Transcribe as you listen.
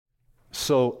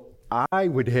So I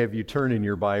would have you turn in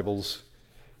your Bibles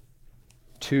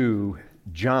to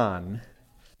John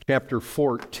chapter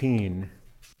 14,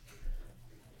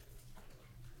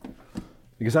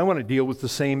 because I want to deal with the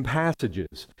same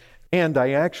passages, and I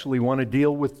actually want to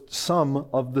deal with some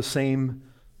of the same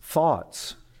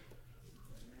thoughts.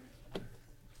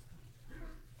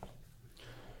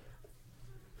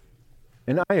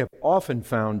 And I have often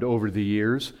found over the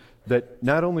years that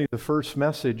not only the first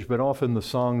message, but often the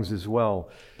songs as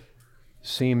well,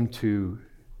 seem to,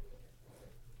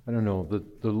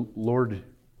 the Lord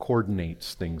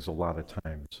coordinates things a lot of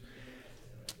times.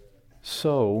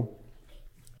 So,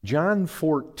 John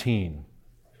 14.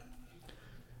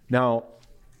 Now,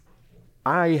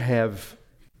 I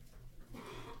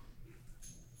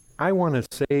want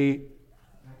to say,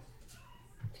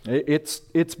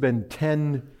 it's been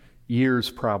 10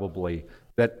 years probably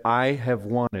that I have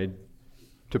wanted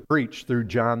to preach through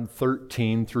John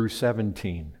 13 through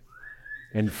 17.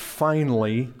 And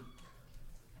finally,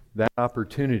 that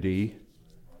opportunity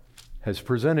has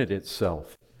presented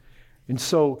itself. And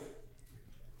so,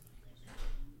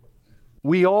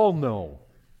 we all know,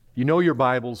 you know your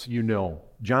Bibles, you know,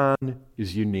 John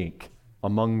is unique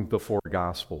among the four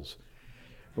Gospels.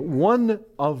 But one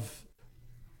of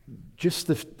just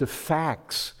the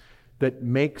facts that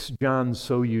makes John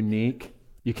so unique,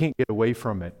 you can't get away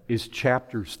from it, is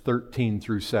chapters 13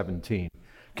 through 17.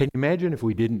 Can you imagine if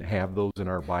we didn't have those in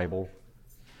our Bible?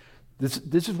 This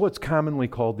is what's commonly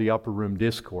called the upper room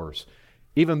discourse.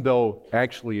 Even though,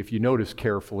 actually, if you notice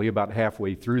carefully, about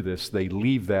halfway through this, they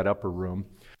leave that upper room.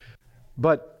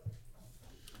 But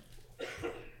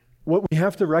what we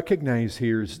have to recognize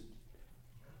here is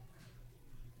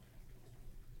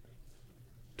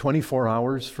 24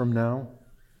 hours from now,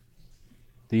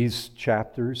 these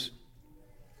chapters,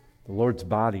 the Lord's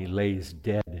body lays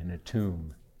dead in a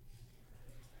tomb.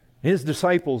 His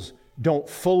disciples don't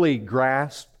fully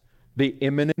grasp the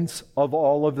imminence of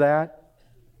all of that,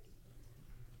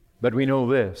 but we know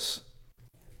this.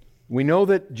 We know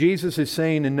that Jesus is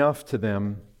saying enough to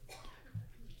them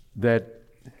that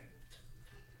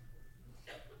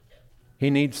He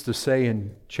needs to say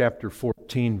in chapter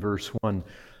 14, verse 1,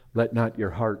 "Let not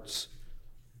your hearts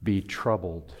be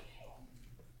troubled."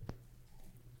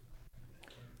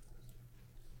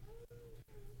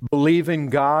 Believe in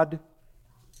God.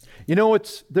 You know,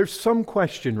 there's some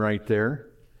question right there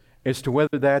as to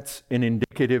whether that's an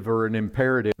indicative or an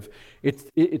imperative.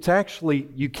 It's actually,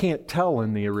 you can't tell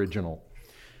in the original.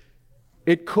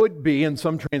 It could be, in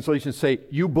some translations say,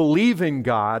 you believe in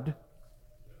God,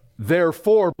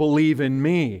 therefore believe in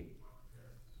me.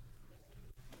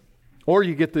 Or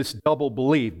you get this double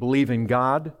believe in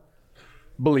God,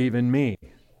 believe in me.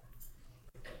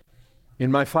 In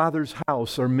my Father's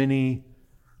house are many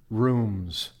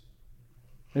rooms.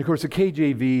 And of course the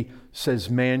KJV says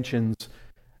mansions,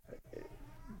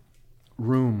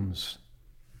 rooms.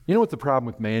 You know what the problem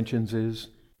with mansions is?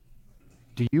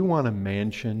 Do you want a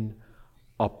mansion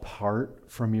apart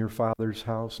from your Father's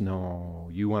house? No,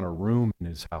 you want a room in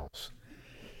His house.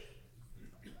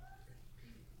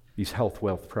 These health,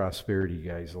 wealth, prosperity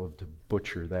guys love to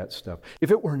butcher that stuff.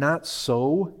 If it were not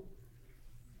so,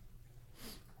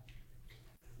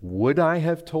 would I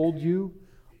have told you?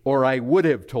 Or I would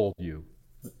have told you.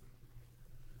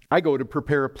 I go to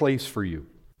prepare a place for you.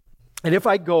 And if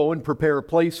I go and prepare a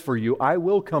place for you, I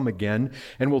will come again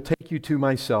and will take you to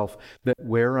myself, that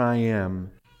where I am,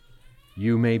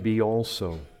 you may be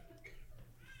also.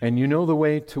 And you know the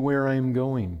way to where I am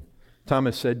going.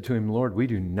 Thomas said to Him, "Lord, we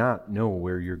do not know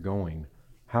where you're going.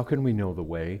 How can we know the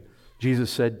way?"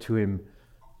 Jesus said to him,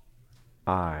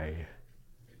 "I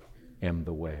am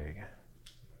the way,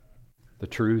 the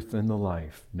truth, and the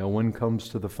life. No one comes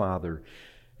to the Father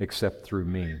except through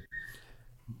me."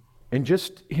 And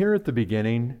just here at the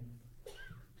beginning,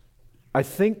 I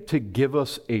think to give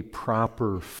us a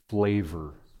proper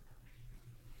flavor,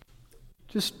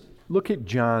 just look at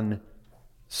John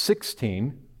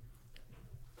 16,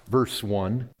 verse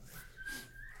 1.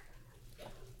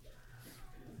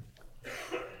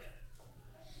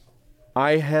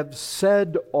 "I have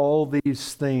said all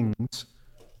these things,"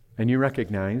 and you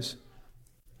recognize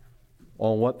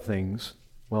all what things?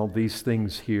 Well, these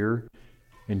things here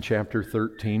in chapter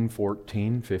 13,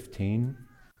 14, 15,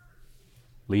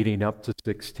 leading up to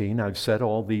 16. "I've said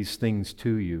all these things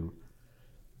to you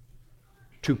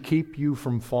to keep you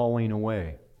from falling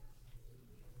away."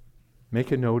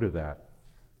 Make a note of that.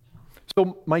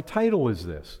 So my title is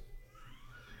this: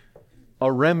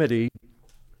 A Remedy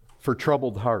for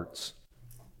Troubled Hearts.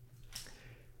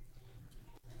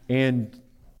 And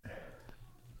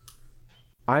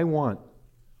I want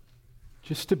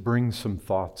just to bring some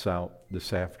thoughts out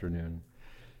this afternoon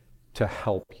to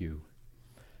help you.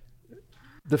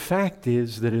 The fact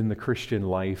is that in the Christian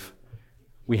life,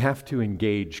 we have to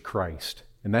engage Christ,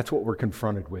 and that's what we're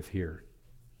confronted with here.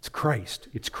 It's Christ.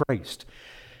 It's Christ.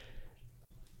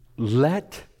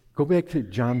 Go back to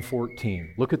John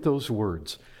 14. Look at those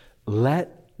words.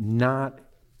 Let not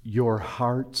your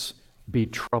hearts be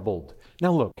troubled.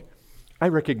 Now look, I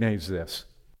recognize this.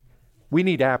 We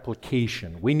need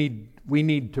application. We need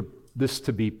this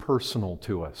to be personal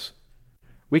to us.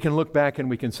 We can look back and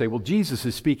we can say, well, Jesus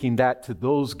is speaking that to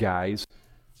those guys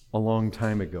a long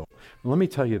time ago. Let me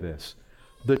tell you this.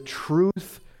 The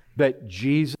truth that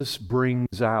Jesus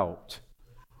brings out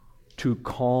to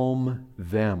calm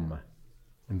them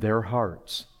and their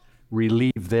hearts,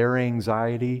 relieve their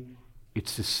anxiety,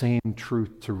 it's the same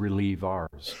truth to relieve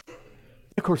ours.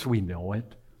 Of course, we know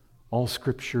it. All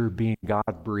Scripture being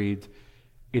God-breathed,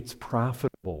 it's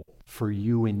profitable for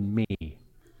you and me,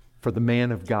 for the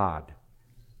man of God,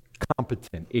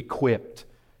 competent, equipped,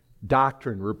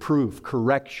 doctrine, reproof,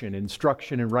 correction,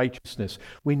 instruction in righteousness.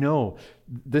 We know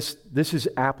this is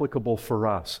applicable for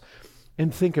us.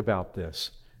 And think about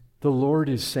this. The Lord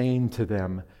is saying to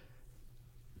them,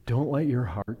 don't let your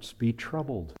hearts be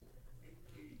troubled.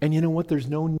 And you know what? There's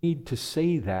no need to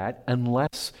say that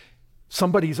unless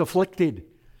somebody's afflicted.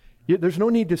 There's no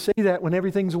need to say that when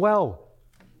everything's well.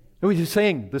 We just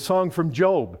sang the song from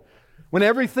Job. When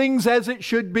everything's as it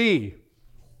should be,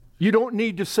 you don't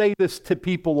need to say this to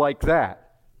people like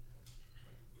that.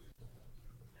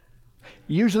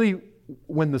 Usually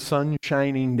when the sun's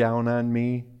shining down on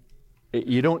me,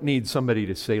 you don't need somebody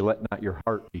to say, let not your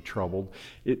heart be troubled.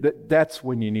 That's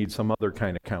when you need some other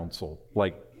kind of counsel.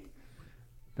 Like,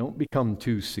 don't become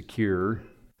too secure.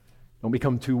 Don't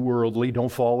become too worldly.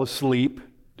 Don't fall asleep.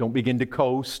 Don't begin to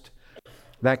coast.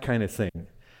 That kind of thing.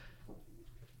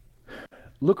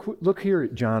 Look here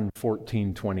at John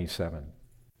 14:27.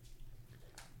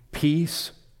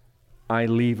 Peace I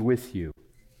leave with you.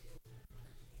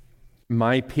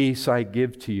 My peace I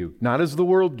give to you. Not as the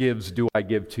world gives do I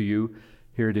give to you.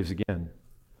 Here it is again.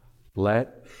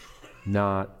 Let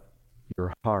not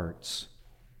your hearts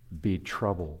be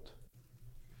troubled.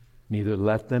 Neither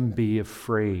let them be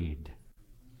afraid.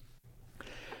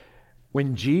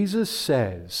 When Jesus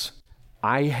says,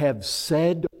 I have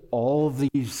said all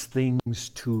these things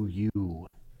to you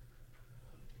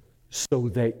so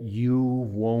that you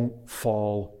won't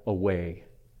fall away,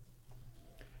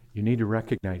 you need to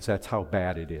recognize that's how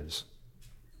bad it is.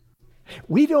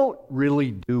 We don't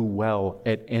really do well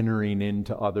at entering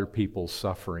into other people's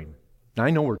suffering. Now, I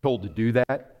know we're told to do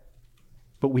that,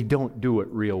 but we don't do it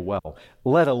real well.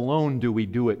 Let alone do we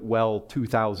do it well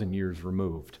 2,000 years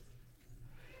removed.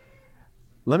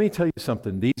 Let me tell you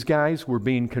something. These guys were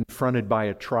being confronted by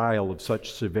a trial of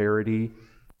such severity,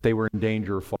 they were in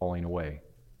danger of falling away.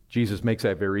 Jesus makes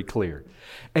that very clear.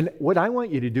 And what I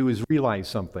want you to do is realize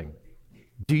something.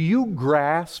 Do you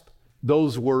grasp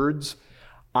those words?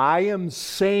 I am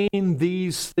saying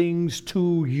these things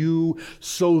to you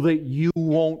so that you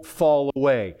won't fall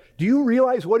away. Do you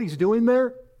realize what he's doing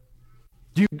there?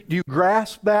 Do you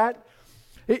grasp that?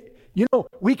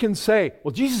 We can say,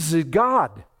 well, Jesus is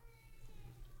God.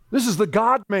 This is the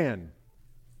God-man.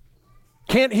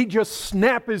 Can't he just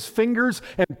snap his fingers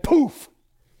and poof,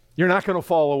 you're not going to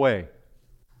fall away?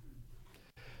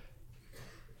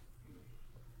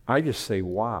 I just say,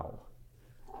 wow.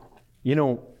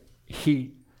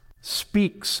 He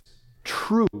speaks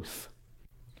truth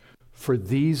for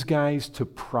these guys to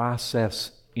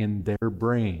process in their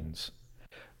brains,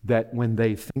 that when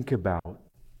they think about,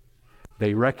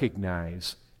 they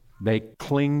recognize, they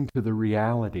cling to the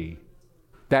reality.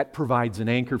 That provides an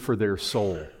anchor for their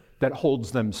soul that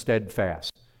holds them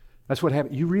steadfast. That's what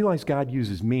happens. You realize God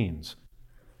uses means.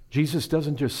 Jesus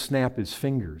doesn't just snap his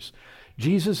fingers.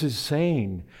 Jesus is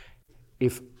saying,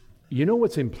 you know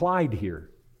what's implied here?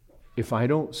 If I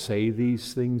don't say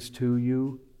these things to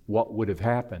you, what would have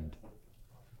happened?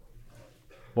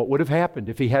 What would have happened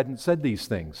if he hadn't said these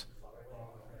things?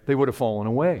 They would have fallen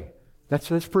away.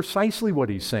 That's precisely what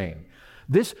he's saying.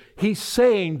 He's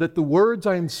saying that the words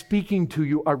I am speaking to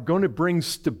you are going to bring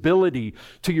stability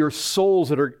to your souls,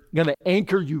 that are going to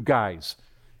anchor you guys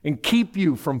and keep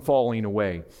you from falling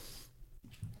away.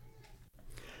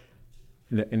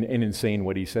 And in saying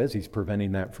what he says, he's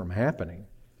preventing that from happening.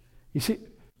 You see,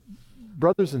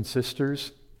 brothers and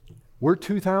sisters, we're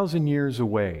 2,000 years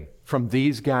away from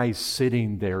these guys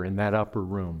sitting there in that upper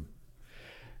room.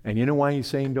 And you know why he's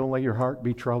saying don't let your heart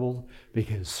be troubled?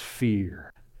 Because fear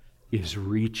is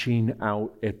reaching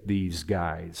out at these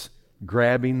guys,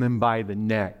 grabbing them by the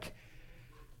neck,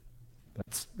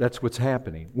 That's what's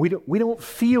happening. We don't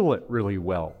feel it really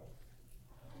well.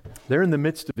 They're in the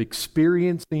midst of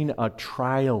experiencing a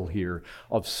trial here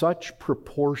of such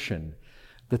proportion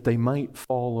that they might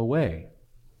fall away.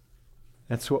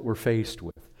 That's what we're faced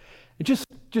with. And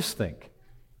just think.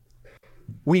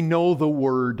 We know the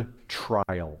word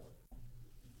trial.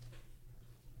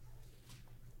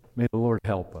 May the Lord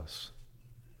help us.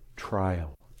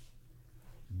 Trial.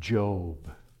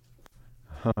 Job.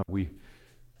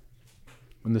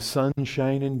 When the sun's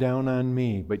shining down on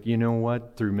me, but you know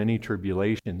what? Through many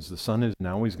tribulations, the sun isn't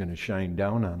always going to shine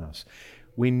down on us.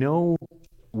 We know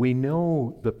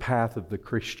the path of the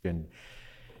Christian.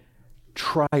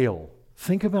 Trial.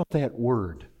 Think about that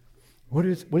word. What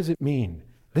does it mean?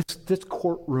 That's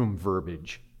courtroom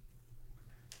verbiage.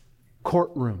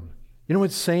 Courtroom. You know what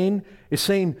it's saying? It's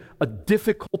saying a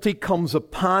difficulty comes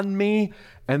upon me,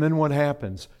 and then what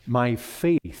happens? My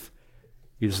faith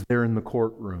is there in the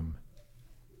courtroom.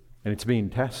 And it's being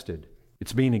tested.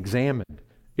 It's being examined.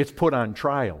 It's put on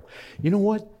trial. You know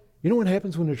what? You know what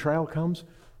happens when the trial comes?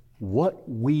 What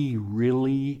we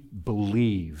really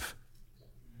believe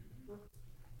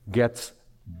gets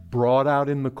brought out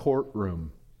in the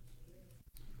courtroom.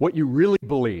 What you really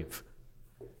believe.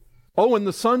 Oh, when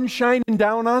the sun's shining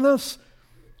down on us,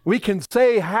 we can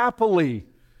say happily,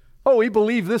 oh, we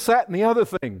believe this, that, and the other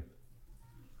thing.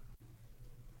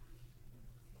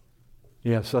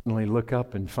 Yeah, suddenly look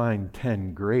up and find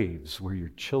 10 graves where your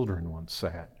children once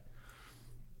sat.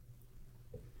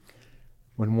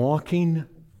 When walking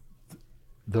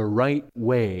the right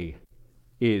way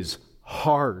is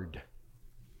hard,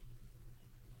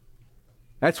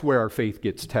 that's where our faith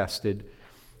gets tested.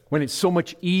 When it's so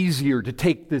much easier to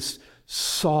take this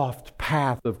soft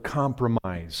path of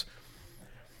compromise.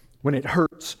 When it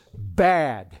hurts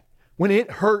bad. When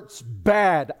it hurts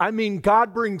bad, I mean,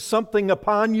 God brings something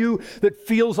upon you that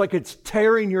feels like it's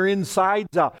tearing your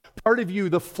insides out. Part of you,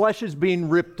 the flesh is being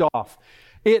ripped off.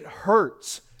 It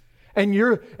hurts.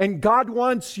 And God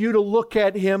wants you to look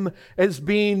at Him as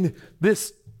being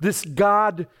this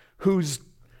God who's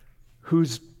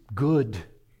good,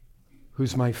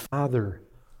 who's my Father.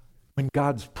 When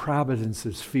God's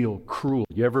providences feel cruel.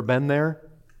 You ever been there?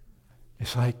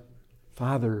 It's like,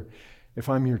 Father, if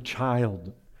I'm your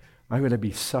child, I'm going to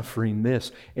be suffering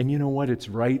this. And you know what? It's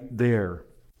right there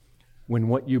when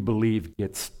what you believe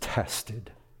gets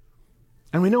tested.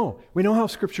 And we know how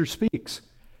Scripture speaks.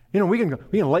 You know, we can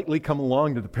lightly come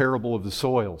along to the parable of the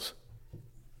soils.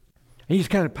 And you just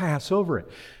kind of pass over it.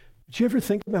 Did you ever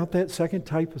think about that second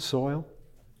type of soil?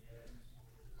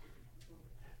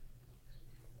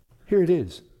 Here it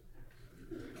is.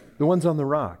 The ones on the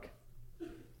rock.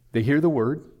 They hear the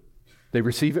word. They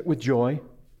receive it with joy.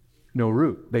 No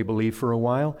root. They believe for a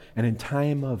while, and in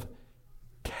time of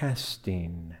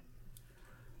testing.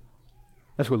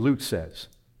 That's what Luke says.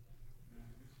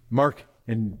 Mark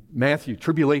and Matthew,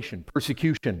 tribulation,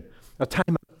 persecution, a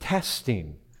time of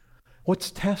testing.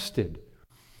 What's tested?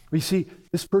 We see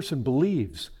this person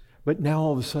believes, but now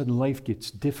all of a sudden life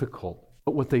gets difficult.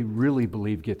 But what they really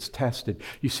believe gets tested.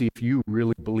 You see, if you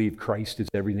really believe Christ is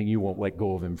everything, you won't let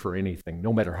go of Him for anything,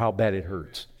 no matter how bad it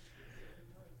hurts.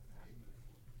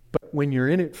 But when you're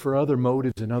in it for other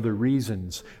motives and other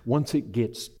reasons, once it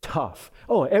gets tough,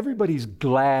 everybody's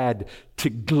glad to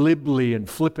glibly and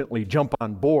flippantly jump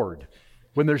on board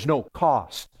when there's no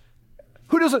cost.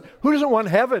 Who doesn't want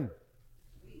heaven?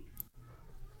 I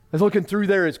was looking through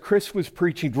there as Chris was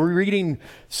preaching. We're reading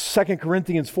 2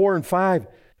 Corinthians 4 and 5.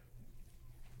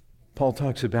 Paul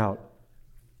talks about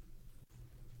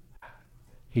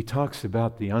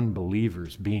the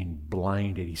unbelievers being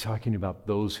blinded. He's talking about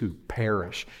those who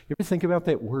perish. You ever think about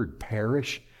that word,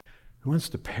 perish? Who wants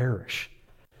to perish?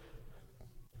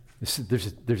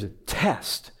 There's a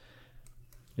test.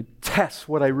 It tests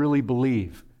what I really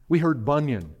believe. We heard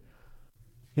Bunyan.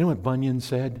 You know what Bunyan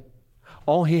said?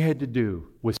 All he had to do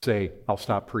was say, I'll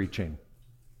stop preaching.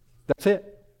 That's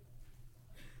it.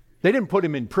 They didn't put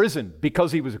him in prison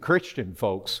because he was a Christian,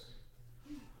 folks.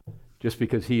 Just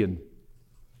because he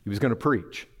was going to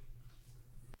preach.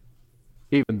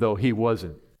 Even though he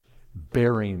wasn't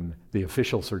bearing the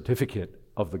official certificate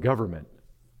of the government.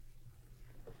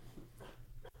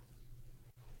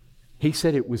 He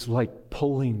said it was like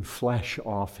pulling flesh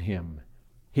off him.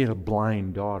 He had a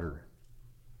blind daughter.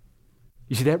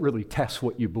 You see, that really tests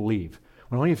what you believe.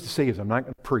 When all you have to say is, I'm not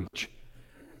going to preach,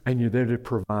 and you're there to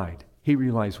provide. He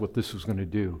realized what this was going to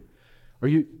do. Or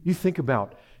you think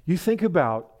about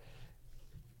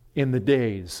in the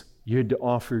days you had to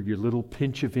offer your little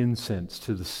pinch of incense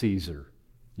to the Caesar.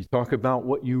 You talk about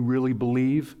what you really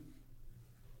believe.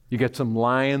 You get some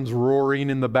lions roaring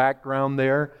in the background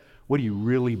there. What do you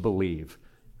really believe?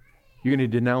 You're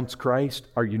going to denounce Christ?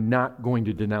 Are you not going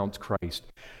to denounce Christ?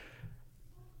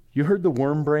 You heard the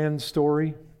Wurmbrand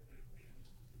story?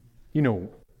 You know,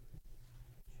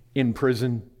 in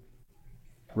prison,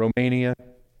 Romania.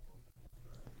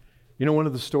 You know one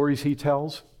of the stories he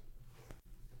tells?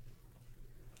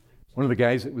 One of the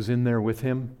guys that was in there with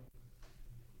him,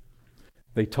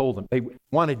 they told him, they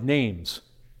wanted names.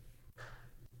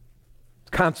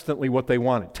 Constantly what they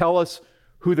wanted. Tell us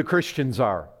who the Christians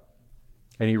are.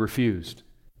 And he refused.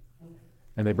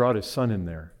 And they brought his son in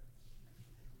there.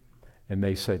 And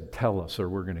they said, tell us or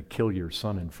we're going to kill your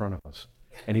son in front of us.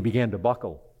 And he began to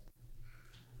buckle.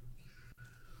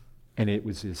 And it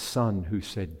was his son who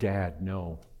said, Dad,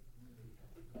 no.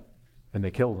 And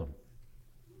they killed him.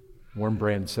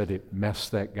 Wurmbrand said it messed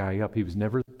that guy up. He was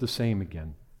never the same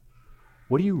again.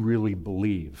 What do you really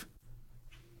believe?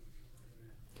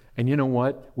 And you know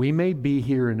what? We may be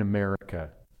here in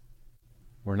America.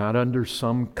 We're not under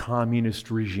some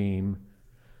communist regime.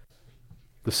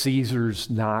 The Caesar's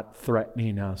not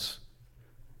threatening us.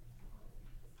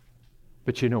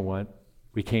 But you know what?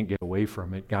 We can't get away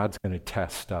from it. God's going to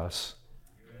test us.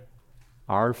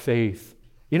 Our faith,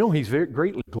 you know, He's very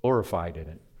greatly glorified in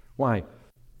it. Why?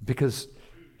 Because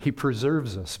He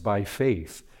preserves us by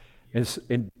faith.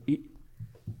 And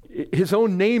His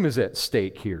own name is at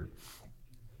stake here.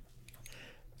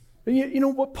 You know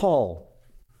what, Paul?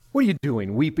 What are you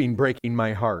doing, weeping, breaking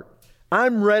my heart?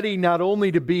 I'm ready not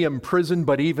only to be imprisoned,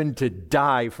 but even to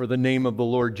die for the name of the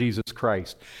Lord Jesus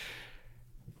Christ.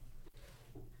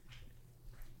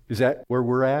 Is that where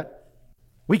we're at?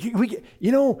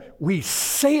 We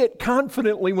say it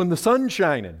confidently when the sun's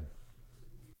shining.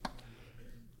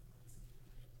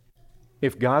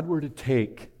 If God were to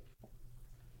take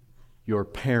your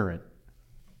parent,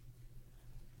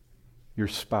 your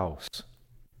spouse,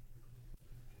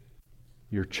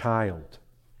 your child,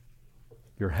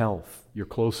 your health, your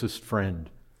closest friend,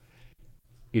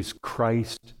 is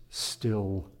Christ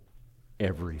still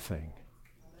everything?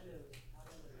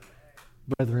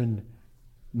 Brethren,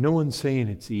 no one's saying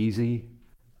it's easy,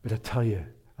 but I tell you,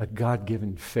 a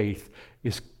God-given faith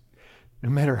is, no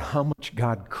matter how much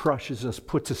God crushes us,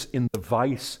 puts us in the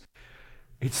vice,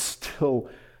 it's still,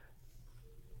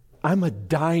 I'm a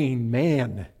dying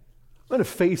man. I'm going to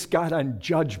face God on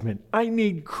judgment. I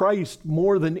need Christ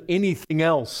more than anything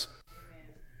else.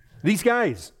 These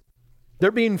guys,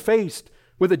 they're being faced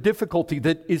with a difficulty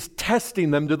that is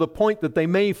testing them to the point that they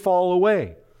may fall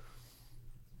away.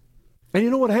 And you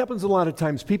know what happens a lot of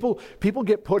times? People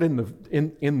get put in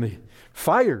the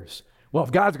fires. Well,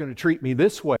 if God's going to treat me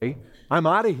this way, I'm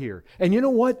out of here. And you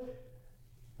know what?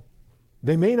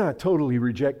 They may not totally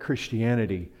reject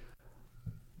Christianity,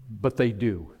 but they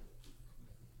do.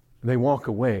 They walk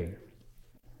away.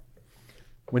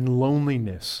 When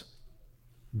loneliness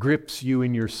grips you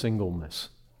in your singleness,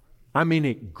 I mean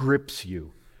it grips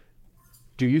you,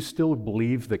 do you still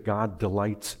believe that God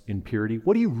delights in purity?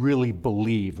 What do you really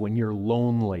believe when you're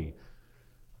lonely?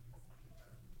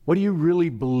 What do you really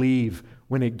believe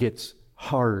when it gets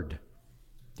hard?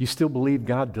 Do you still believe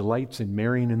God delights in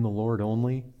marrying in the Lord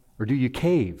only? Or do you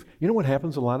cave? You know what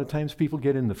happens a lot of times? People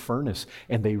get in the furnace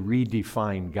and they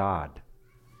redefine God.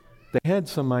 They had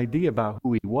some idea about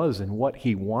who He was and what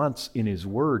He wants in His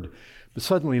Word. But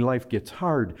suddenly life gets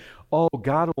hard. Oh,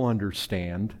 God will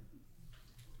understand.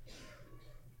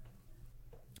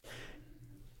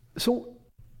 So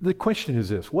the question is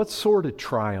this: what sort of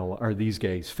trial are these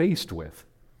guys faced with?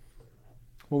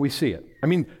 Well, we see it. I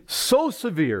mean, so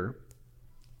severe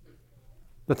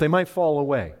that they might fall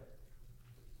away.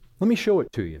 Let me show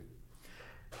it to you.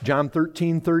 John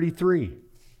 13:33.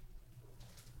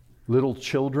 Little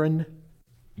children,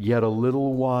 yet a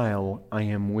little while I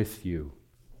am with you.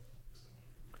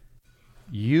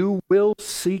 You will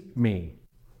seek me,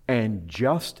 and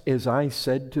just as I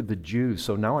said to the Jews,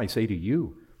 so now I say to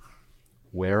you,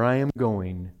 where I am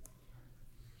going,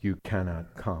 you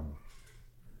cannot come.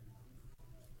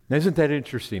 Now, isn't that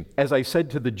interesting? As I said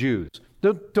to the Jews,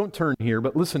 don't turn here,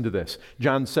 but listen to this.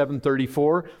 John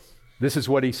 7:34, this is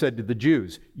what He said to the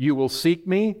Jews. You will seek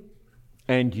me,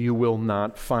 and you will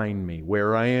not find me.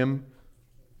 Where I am,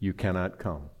 you cannot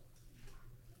come.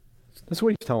 That's what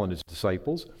He's telling His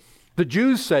disciples. The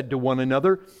Jews said to one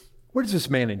another, where does this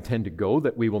man intend to go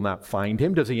that we will not find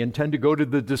him? Does he intend to go to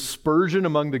the dispersion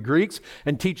among the Greeks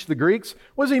and teach the Greeks?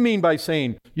 What does he mean by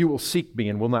saying, you will seek me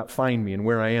and will not find me, and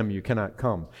where I am you cannot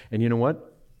come? And you know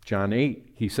what? John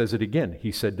 8, He says it again.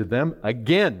 He said to them,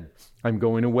 again, I'm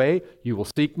going away. You will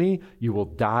seek me. You will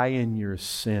die in your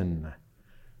sin.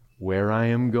 Where I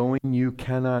am going, you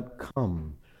cannot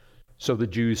come. So the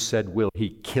Jews said, will he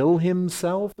kill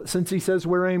himself since he says,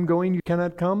 where I am going, you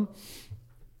cannot come?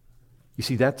 You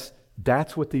see, that's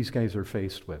what these guys are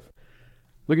faced with.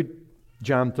 Look at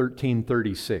John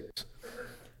 13:36.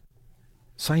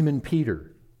 Simon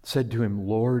Peter said to him,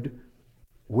 Lord,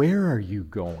 where are you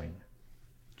going?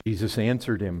 Jesus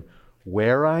answered him,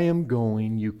 where I am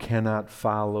going, you cannot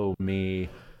follow me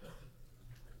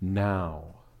now,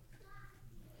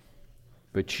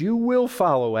 but you will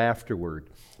follow afterward.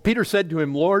 Peter said to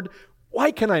him, Lord, why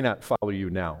can I not follow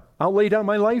you now? I'll lay down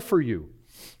my life for you.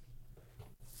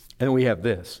 And then we have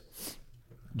this,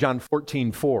 John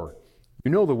 14:4. You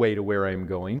know the way to where I am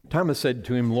going. Thomas said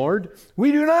to him, Lord,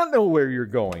 we do not know where you're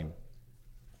going.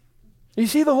 You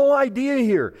see the whole idea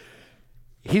here.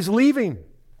 He's leaving.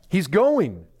 He's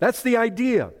going. That's the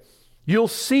idea. You'll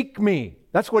seek me.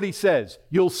 That's what he says.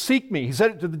 You'll seek me. He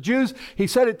said it to the Jews. He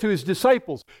said it to his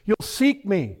disciples. You'll seek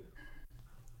me.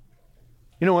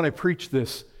 You know, when I preached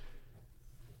this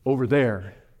over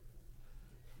there,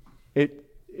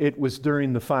 it was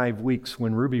during the 5 weeks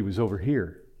when Ruby was over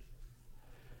here.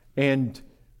 And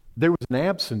there was an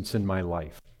absence in my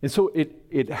life. And so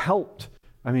it helped.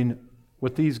 I mean,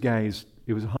 with these guys,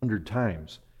 it was 100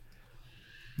 times.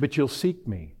 But you'll seek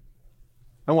me.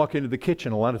 I walk into the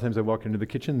kitchen. A lot of times I walk into the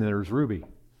kitchen, and there's Ruby.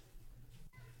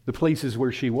 The places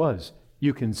where she was,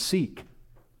 you can seek,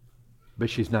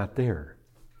 but she's not there.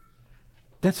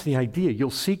 That's the idea. You'll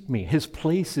seek me. His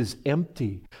place is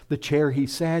empty. The chair he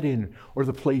sat in or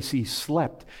the place he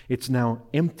slept, it's now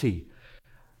empty.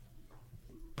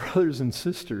 Brothers and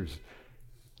sisters,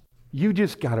 you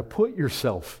just got to put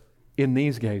yourself in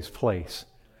these guys' place.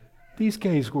 These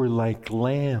guys were like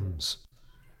lambs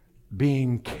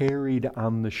being carried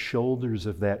on the shoulders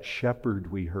of that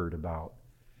shepherd we heard about.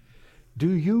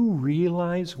 Do you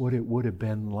realize what it would have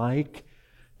been like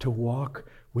to walk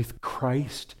with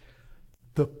Christ,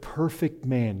 the perfect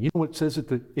man? You know what it says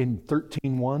in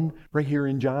 13:1, right here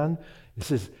in John? It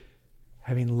says,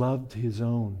 having loved his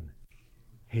own,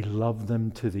 he loved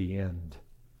them to the end.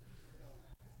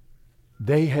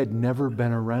 They had never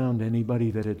been around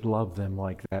anybody that had loved them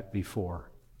like that before.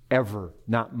 Ever.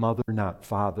 Not mother, not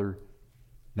father,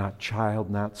 not child,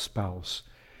 not spouse.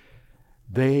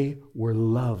 They were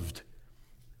loved.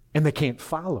 And they can't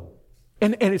follow.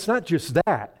 And it's not just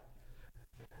that.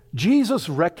 Jesus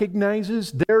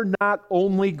recognizes they're not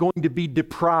only going to be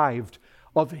deprived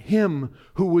of Him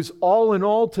who was all in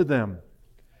all to them,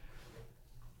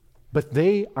 but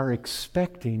they are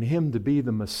expecting Him to be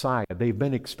the Messiah. They've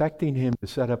been expecting Him to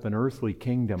set up an earthly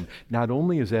kingdom. Not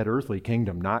only is that earthly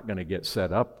kingdom not going to get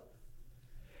set up,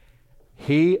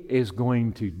 He is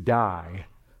going to die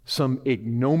some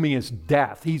ignominious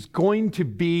death. He's going to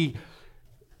be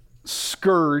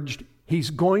scourged. He's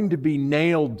going to be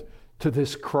nailed to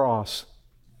this cross.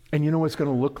 And you know what it's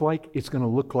going to look like? It's going to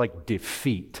look like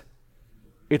defeat.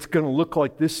 It's going to look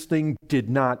like this thing did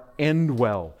not end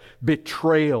well.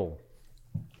 Betrayal,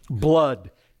 blood,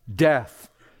 death.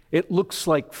 It looks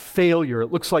like failure.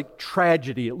 It looks like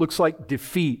tragedy. It looks like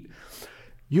defeat.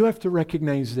 You have to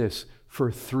recognize this. For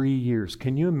 3 years,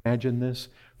 can you imagine this?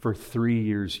 For 3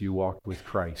 years you walked with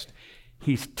Christ.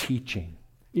 He's teaching.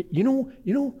 You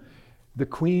know, the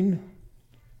Queen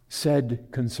said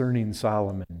concerning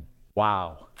Solomon,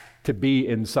 wow, to be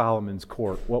in Solomon's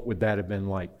court, what would that have been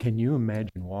like? Can you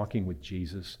imagine walking with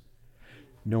Jesus?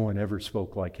 No one ever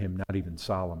spoke like him, not even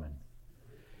Solomon.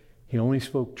 He only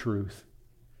spoke truth.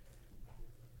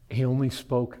 He only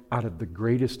spoke out of the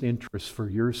greatest interest for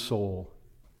your soul.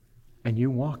 And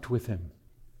you walked with him.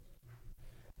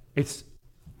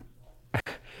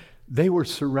 They were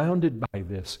surrounded by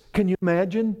this. Can you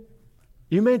imagine?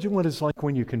 You imagine what it's like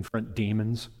when you confront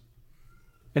demons?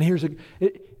 And here's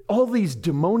all these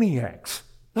demoniacs.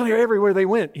 Everywhere they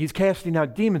went, he's casting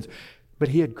out demons. But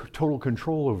he had total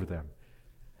control over them.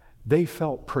 They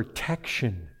felt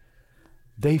protection.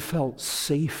 They felt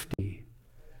safety.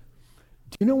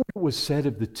 Do you know what was said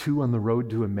of the two on the road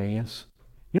to Emmaus?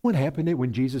 You know what happened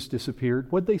when Jesus disappeared?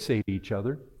 What did they say to each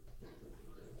other?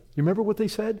 You remember what they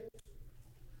said?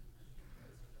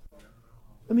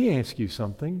 Let me ask you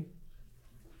something.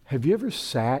 Have you ever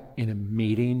sat in a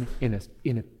meeting, in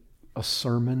a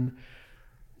sermon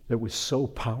that was so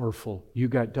powerful, you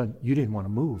got done, you didn't want to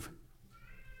move?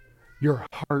 Your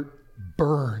heart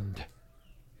burned.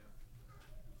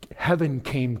 Heaven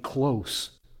came close.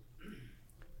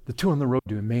 The two on the road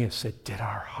to Emmaus said, did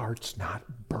our hearts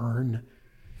not burn?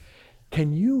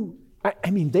 Can you,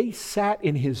 I mean, they sat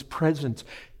in his presence.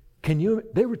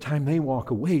 There were times they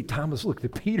walk away, Thomas looked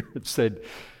at Peter and said,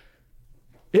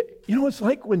 you know, it's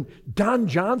like when Don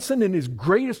Johnson and his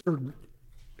greatest, or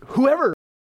whoever,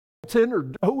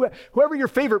 Or whoever your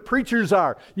favorite preachers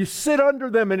are. You sit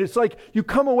under them and it's like you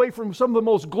come away from some of the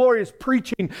most glorious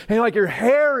preaching and like your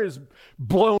hair is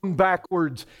blown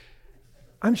backwards.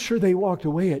 I'm sure they walked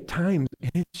away at times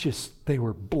and it's just, they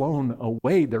were blown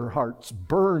away. Their hearts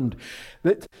burned.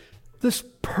 That this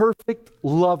perfect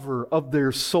lover of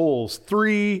their souls,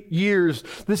 3 years,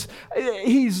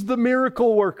 he's the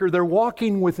miracle worker. They're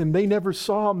walking with him. They never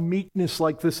saw meekness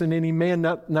like this in any man,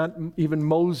 not even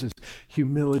Moses.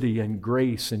 Humility and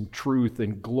grace and truth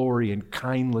and glory and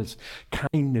kindness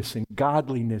and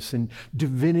godliness and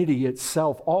divinity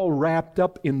itself, all wrapped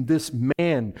up in this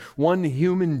man, one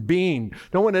human being.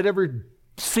 No one had ever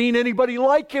seen anybody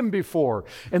like him before.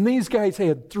 And these guys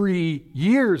had 3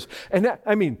 years. And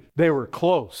they were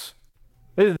close.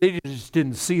 They just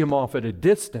didn't see him off at a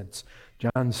distance.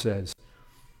 John says,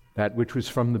 that which was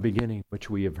from the beginning, which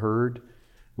we have heard,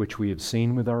 which we have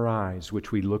seen with our eyes,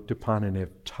 which we looked upon and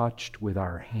have touched with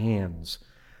our hands,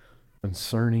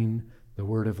 concerning the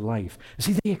word of life.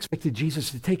 See, they expected Jesus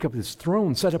to take up his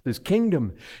throne, set up his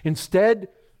kingdom. Instead,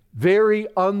 very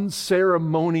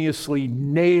unceremoniously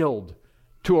nailed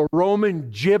to a Roman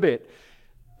gibbet.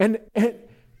 And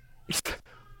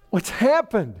what's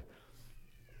happened?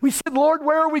 We said, Lord,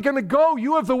 where are we going to go?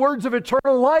 You have the words of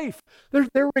eternal life.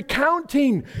 They're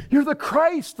recounting. You're the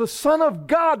Christ, the Son of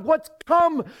God. What's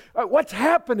come? What's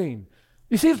happening?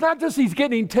 You see, it's not just he's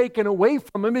getting taken away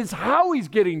from him, it's how he's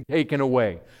getting taken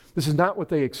away. This is not what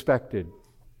they expected.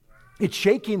 It's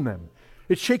shaking them.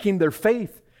 It's shaking their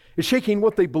faith. It's shaking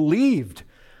what they believed.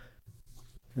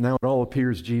 And now it all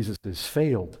appears Jesus has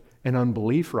failed and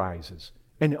unbelief rises.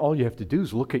 And all you have to do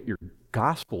is look at your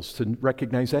Gospels to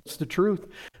recognize that's the truth.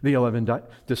 The 11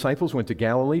 disciples went to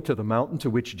Galilee, to the mountain to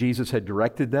which Jesus had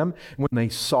directed them. When they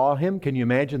saw him, can you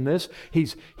imagine this?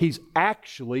 He's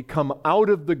actually come out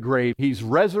of the grave. He's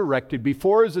resurrected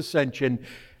before his ascension.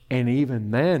 And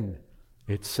even then,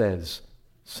 it says,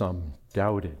 some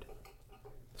doubted.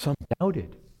 Some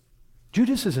doubted.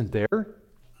 Judas isn't there,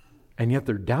 and yet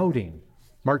they're doubting.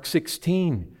 Mark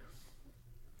 16,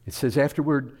 it says,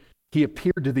 afterward, he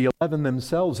appeared to the 11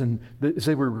 themselves, and as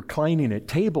they were reclining at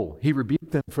table, he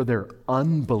rebuked them for their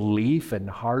unbelief and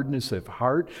hardness of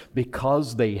heart,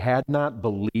 because they had not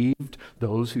believed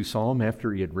those who saw him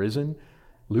after he had risen.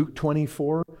 Luke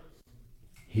 24,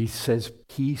 he says,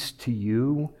 peace to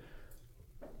you,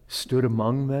 stood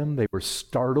among them. They were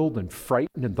startled and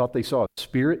frightened and thought they saw a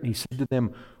spirit, and he said to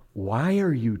them, why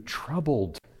are you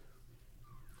troubled?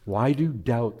 Why do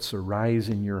doubts arise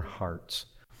in your hearts?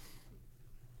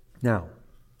 Now,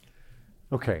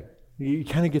 okay, you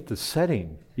kind of get the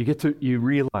setting. You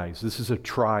realize this is a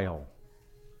trial.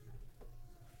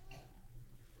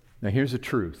 Now here's the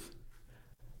truth.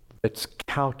 It's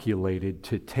calculated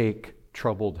to take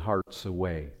troubled hearts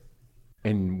away.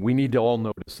 And we need to all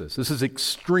notice this. This is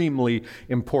extremely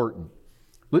important.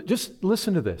 Just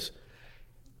listen to this.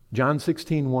 John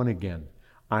 16:1 again.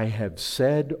 I have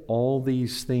said all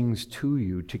these things to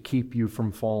you to keep you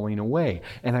from falling away.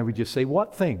 And I would just say,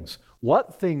 what things?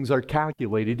 What things are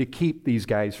calculated to keep these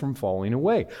guys from falling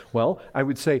away? Well, I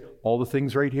would say all the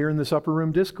things right here in this upper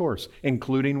room discourse,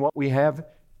 including what we have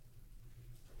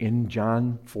in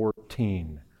John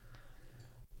 14.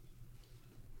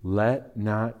 Let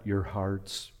not your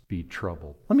hearts be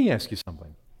troubled. Let me ask you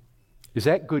something. Is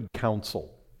that good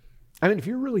counsel? I mean, if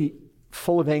you're really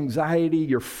full of anxiety,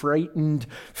 you're frightened,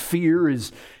 fear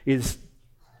is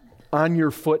on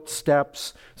your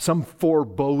footsteps, some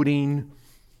foreboding.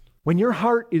 When your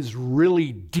heart is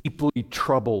really deeply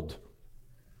troubled,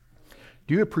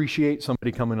 do you appreciate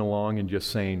somebody coming along and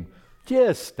just saying,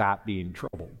 just stop being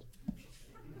troubled?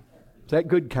 Is that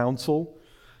good counsel?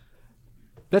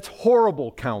 That's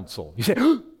horrible counsel. You say,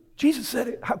 oh, Jesus said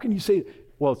it. How can you say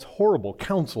it? Well, it's horrible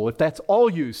counsel if that's all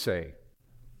you say.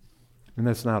 And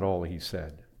that's not all he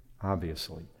said,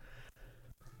 obviously.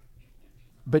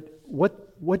 But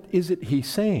what is it he's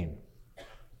saying?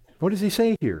 What does he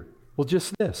say here? Well,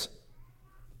 just this.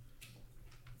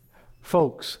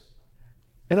 Folks,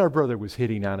 and our brother was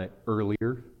hitting on it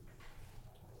earlier,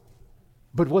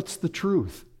 but what's the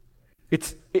truth?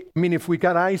 If we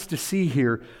got eyes to see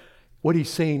here, what he's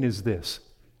saying is this.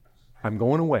 I'm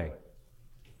going away.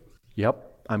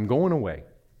 Yep, I'm going away.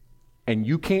 And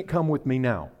you can't come with me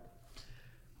now.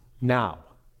 Now.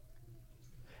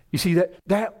 You see,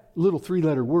 that little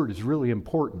three-letter word is really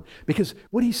important, because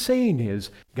what he's saying is,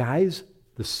 guys,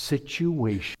 the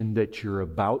situation that you're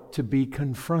about to be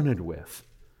confronted with,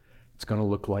 it's going to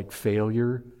look like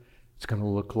failure. It's going to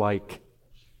look like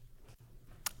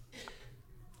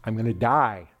I'm going to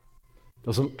die.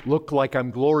 Doesn't look like I'm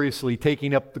gloriously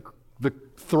taking up the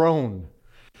throne.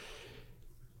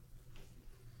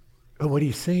 But what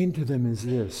he's saying to them is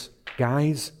this: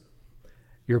 guys,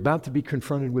 you're about to be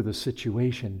confronted with a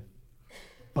situation,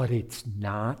 but it's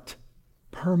not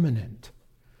permanent.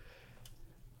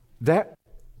 That,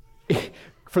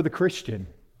 for the Christian,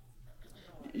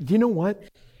 do you know what?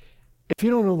 If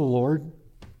you don't know the Lord,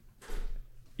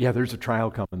 yeah, there's a trial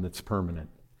coming that's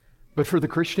permanent. But for the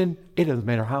Christian, it doesn't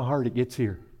matter how hard it gets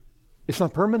here. It's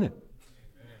not permanent.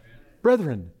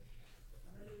 Brethren,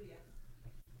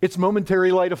 it's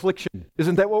momentary light affliction.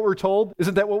 Isn't that what we're told?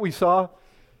 Isn't that what we saw?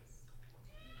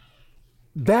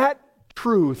 That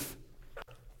truth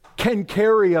can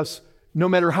carry us no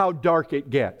matter how dark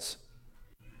it gets.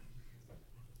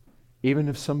 Even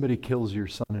if somebody kills your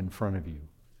son in front of you.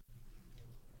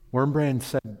 Wurmbrand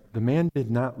said, the man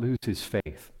did not lose his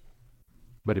faith,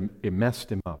 but it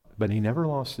messed him up. But he never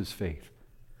lost his faith.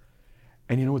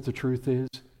 And you know what the truth is?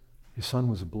 His son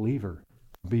was a believer.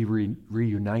 Be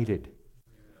reunited.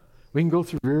 We can go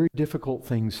through very difficult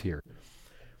things here.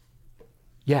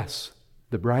 Yes,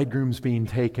 the bridegroom's being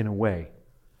taken away,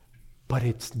 but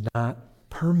it's not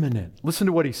permanent. Listen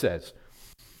to what he says.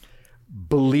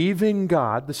 Believe in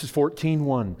God. This is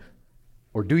 14:1.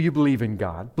 Or do you believe in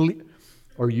God?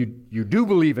 You do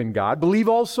believe in God. Believe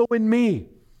also in me.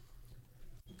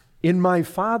 In my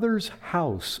Father's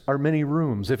house are many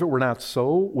rooms. If it were not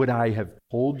so, would I have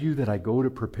told you that I go to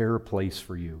prepare a place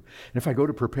for you? And if I go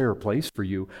to prepare a place for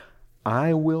you,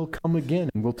 I will come again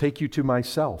and will take you to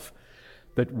myself,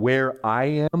 that where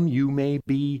I am, you may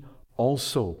be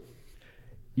also.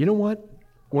 You know what?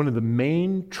 One of the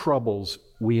main troubles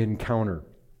we encounter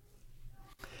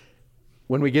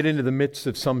when we get into the midst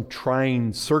of some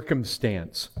trying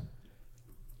circumstance,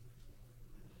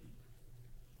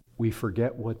 we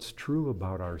forget what's true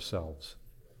about ourselves.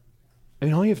 I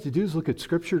mean, all you have to do is look at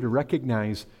Scripture to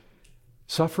recognize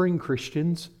suffering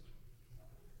Christians.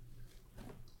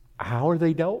 How are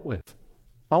they dealt with?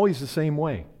 Always the same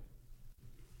way.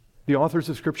 The authors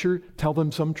of Scripture tell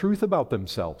them some truth about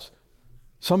themselves.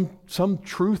 Some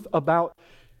truth about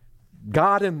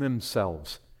God and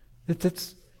themselves.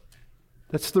 That's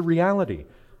the reality.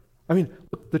 I mean,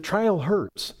 the trial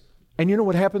hurts. And you know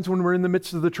what happens when we're in the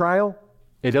midst of the trial?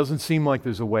 It doesn't seem like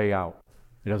there's a way out.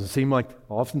 It doesn't seem like,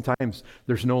 oftentimes,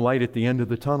 there's no light at the end of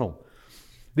the tunnel.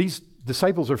 These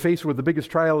disciples are faced with the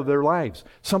biggest trial of their lives.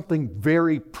 Something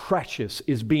very precious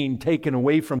is being taken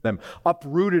away from them,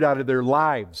 uprooted out of their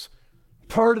lives.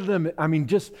 Part of them,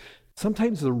 just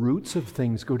sometimes the roots of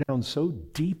things go down so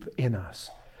deep in us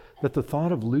that the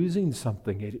thought of losing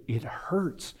something, it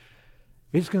hurts.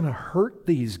 It's going to hurt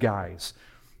these guys.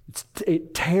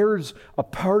 It tears a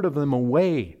part of them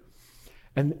away.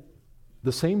 And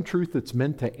the same truth that's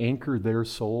meant to anchor their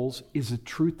souls is a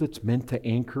truth that's meant to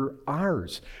anchor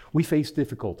ours. We face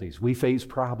difficulties. We face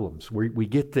problems. We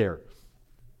get there.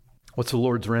 What's the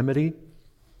Lord's remedy?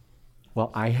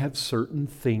 Well, I have certain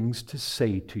things to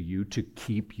say to you to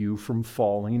keep you from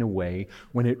falling away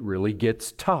when it really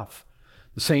gets tough.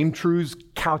 The same truths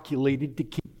calculated to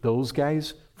keep those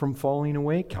guys from falling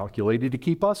away, calculated to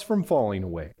keep us from falling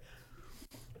away.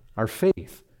 Our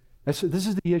faith. This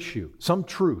is the issue. Some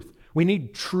truth. We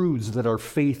need truths that our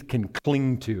faith can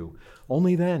cling to.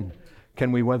 Only then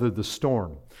can we weather the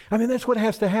storm. That's what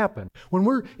has to happen. When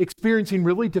we're experiencing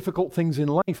really difficult things in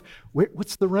life,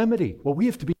 what's the remedy? Well, we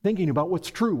have to be thinking about what's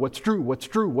true, what's true, what's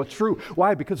true, what's true.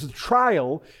 Why? Because the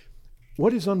trial,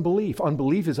 what is unbelief?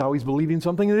 Unbelief is always believing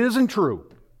something that isn't true.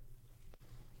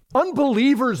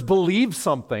 Unbelievers believe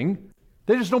something,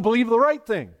 they just don't believe the right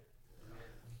thing.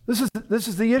 This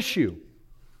is the issue.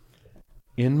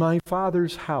 In my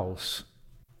Father's house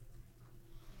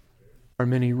are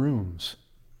many rooms.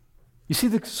 You see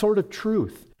the sort of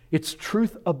truth. It's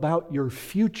truth about your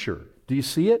future. Do you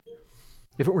see it?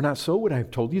 If it were not so, would I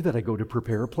have told you that I go to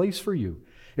prepare a place for you?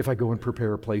 If I go and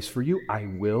prepare a place for you, I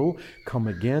will come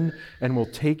again and will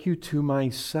take you to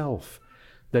myself,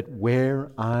 that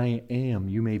where I am,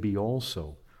 you may be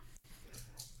also.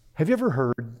 Have you ever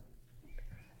heard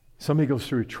somebody goes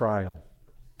through a trial,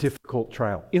 difficult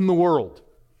trial, in the world?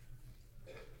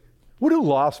 What do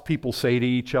lost people say to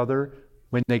each other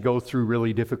when they go through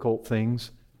really difficult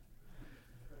things?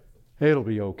 It'll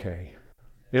be okay.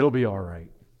 It'll be all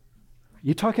right.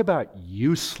 You talk about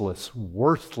useless,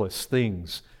 worthless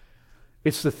things.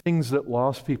 It's the things that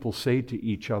lost people say to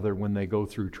each other when they go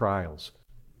through trials.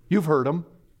 You've heard them.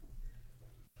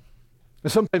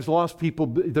 And sometimes lost people,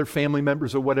 their family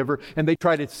members or whatever, and they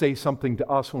try to say something to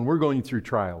us when we're going through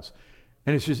trials.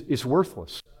 And it's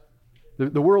worthless.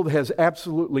 The world has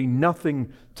absolutely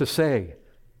nothing to say.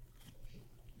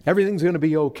 Everything's going to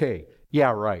be okay. Yeah,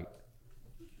 right.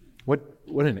 What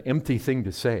an empty thing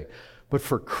to say. But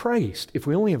for Christ, if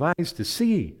we only have eyes to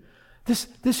see, This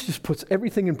just puts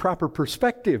everything in proper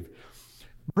perspective.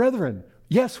 Brethren,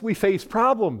 yes, we face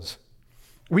problems.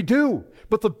 We do.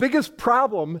 But the biggest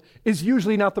problem is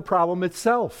usually not the problem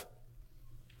itself.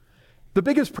 The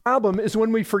biggest problem is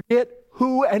when we forget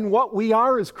who and what we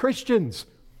are as Christians.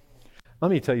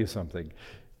 Let me tell you something.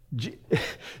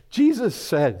 Jesus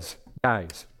says,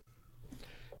 guys,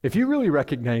 if you really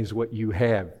recognize what you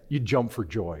have, you'd jump for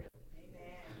joy.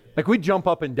 Amen. Like we'd jump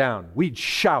up and down. We'd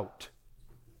shout.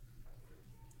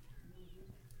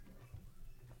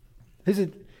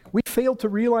 We fail to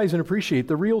realize and appreciate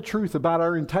the real truth about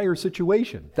our entire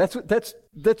situation. That's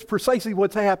precisely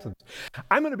what's happened.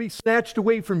 I'm going to be snatched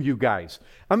away from you guys.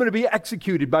 I'm going to be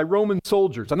executed by Roman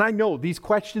soldiers. And I know these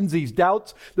questions, these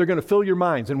doubts, they're going to fill your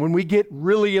minds. And when we get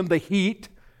really in the heat,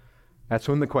 that's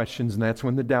when the questions and that's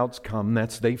when the doubts come.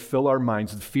 They fill our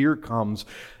minds. The fear comes.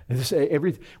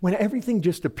 When everything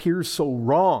just appears so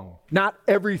wrong, not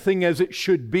everything as it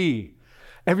should be.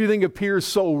 Everything appears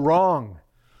so wrong.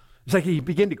 It's like you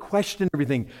begin to question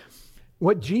everything.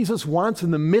 What Jesus wants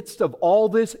in the midst of all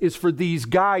this is for these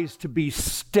guys to be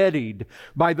steadied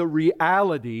by the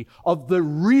reality of the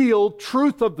real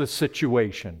truth of the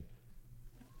situation.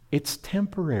 It's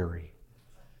temporary.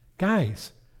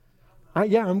 Guys,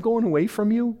 I'm going away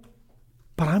from you,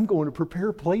 but I'm going to prepare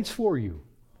a place for you.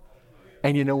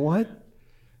 And you know what?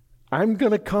 I'm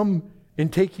going to come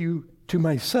and take you to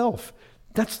myself.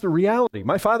 That's the reality.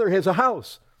 My Father has a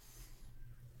house.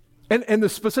 And the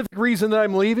specific reason that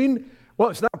I'm leaving, well,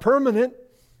 it's not permanent.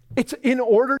 It's in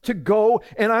order to go,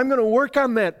 and I'm going to work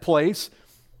on that place.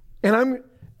 And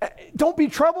don't be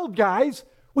troubled, guys.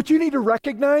 What you need to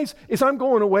recognize is I'm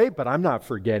going away, but I'm not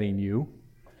forgetting you.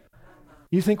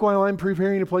 You think while I'm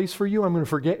preparing a place for you, I'm going to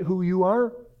forget who you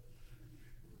are?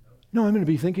 No, I'm going to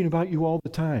be thinking about you all the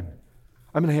time.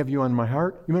 I'm going to have you on my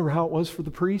heart. You remember how it was for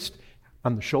the priest?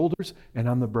 On the shoulders and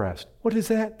on the breast. What is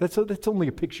that? That's only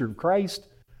a picture of Christ.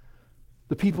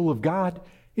 The people of God.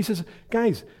 He says,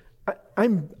 guys,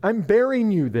 I'm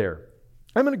burying you there.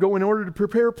 I'm going to go in order to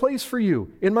prepare a place for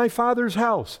you in my Father's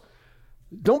house.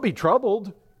 Don't be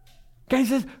troubled.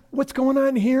 Guys, what's going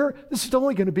on here? This is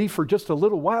only going to be for just a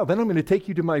little while. Then I'm going to take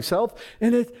you to myself,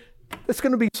 and it's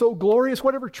going to be so glorious.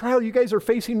 Whatever trial you guys are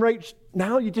facing right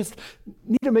now, you just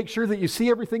need to make sure that you see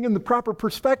everything in the proper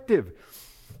perspective.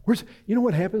 You know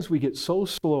what happens? We get so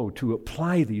slow to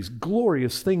apply these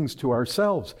glorious things to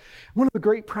ourselves. One of the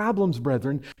great problems,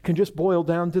 brethren, can just boil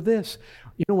down to this.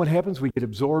 You know what happens? We get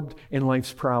absorbed in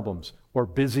life's problems or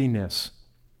busyness.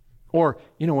 Or,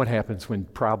 you know what happens when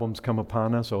problems come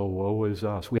upon us? Oh, woe is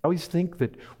us. We always think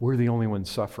that we're the only ones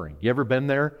suffering. You ever been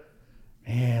there?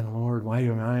 Man, Lord, why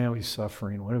am I always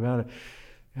suffering? What about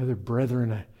other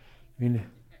brethren? I mean,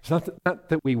 it's not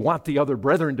that we want the other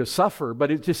brethren to suffer,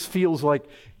 but it just feels like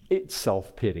it's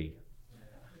self-pity.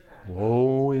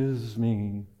 Woe is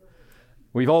me.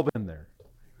 We've all been there.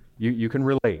 You can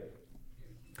relate.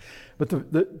 But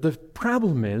the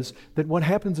problem is that what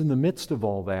happens in the midst of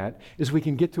all that is we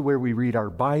can get to where we read our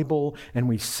Bible and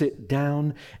we sit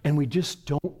down and we just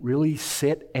don't really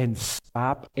sit and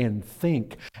stop and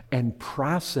think and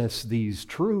process these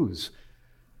truths.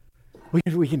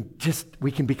 We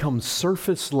can become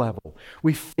surface level.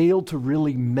 We fail to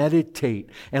really meditate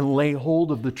and lay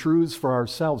hold of the truths for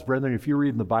ourselves. Brethren, if you're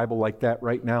reading the Bible like that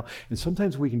right now, and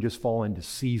sometimes we can just fall into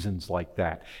seasons like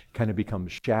that, kind of become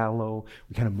shallow.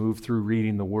 We kind of move through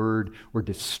reading the Word. We're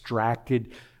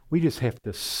distracted. We just have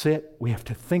to sit. We have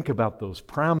to think about those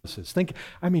promises.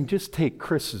 Just take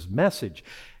Chris's message.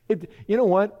 You know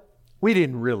what? We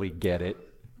didn't really get it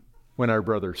when our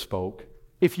brother spoke.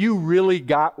 If you really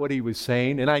got what he was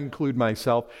saying, and I include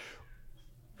myself,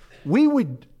 we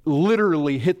would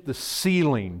literally hit the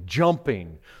ceiling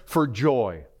jumping for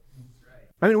joy.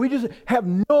 We just have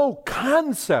no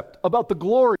concept about the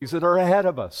glories that are ahead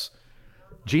of us.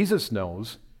 Jesus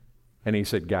knows, and he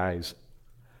said, guys,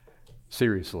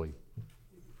 seriously,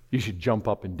 you should jump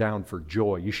up and down for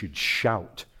joy. You should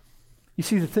shout. You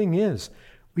see, the thing is,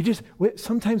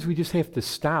 sometimes we just have to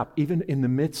stop, even in the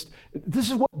midst. This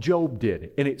is what Job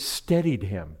did, and it steadied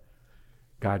him.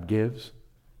 God gives,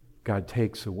 God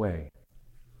takes away.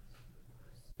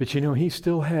 But he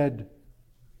still had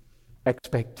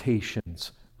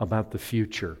expectations about the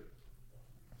future.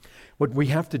 What we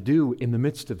have to do in the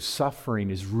midst of suffering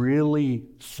is really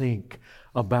think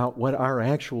about what our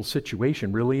actual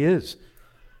situation really is.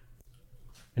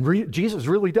 And Jesus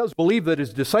really does believe that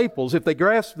his disciples, if they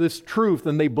grasp this truth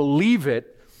and they believe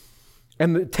it,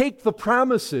 and take the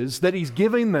promises that he's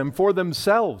giving them for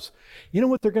themselves, you know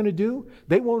what they're going to do?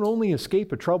 They won't only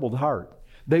escape a troubled heart,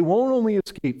 They won't only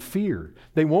escape fear.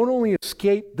 They won't only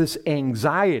escape this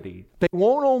anxiety. They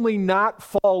won't only not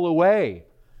fall away.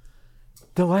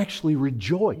 They'll actually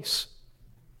rejoice.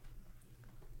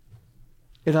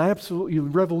 It absolutely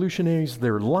revolutionizes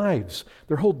their lives.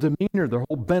 Their whole demeanor, their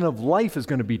whole bent of life is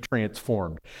going to be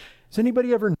transformed. Has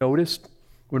anybody ever noticed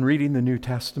when reading the New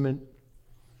Testament?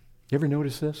 You ever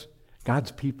notice this?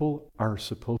 God's people are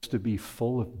supposed to be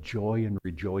full of joy and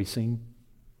rejoicing.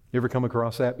 You ever come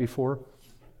across that before?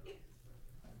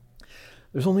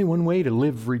 There's only one way to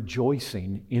live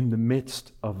rejoicing in the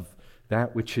midst of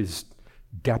that which is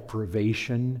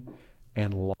deprivation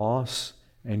and loss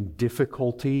and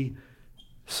difficulty,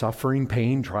 suffering,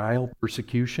 pain, trial,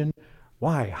 persecution.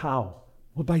 Why? How?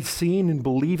 Well, by seeing and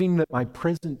believing that my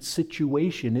present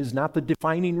situation is not the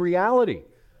defining reality.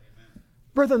 Amen.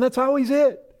 Brethren, that's always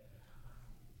it.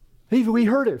 We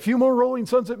heard it. A few more rolling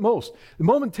suns at most. The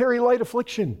momentary light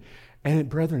affliction. And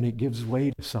brethren, it gives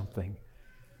way to something.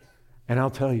 And I'll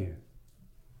tell you,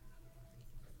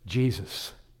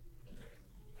 Jesus,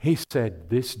 He said,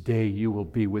 this day you will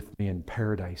be with me in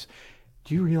paradise.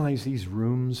 Do you realize these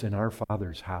rooms in our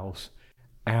Father's house?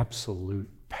 Absolute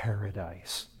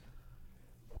paradise.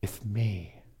 With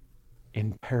me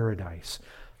in paradise.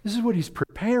 This is what He's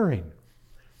preparing.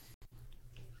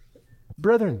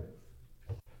 Brethren,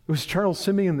 it was Charles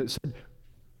Simeon that said,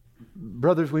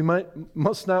 brothers, we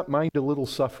must not mind a little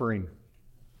suffering.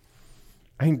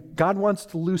 I mean, God wants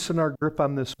to loosen our grip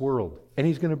on this world, and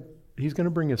He's going to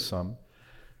bring us some.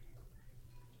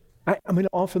 I mean,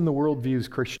 often the world views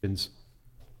Christians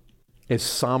as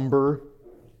somber,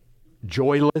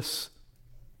 joyless.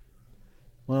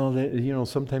 Well,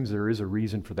 sometimes there is a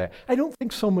reason for that. I don't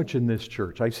think so much in this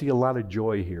church. I see a lot of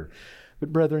joy here.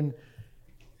 But brethren,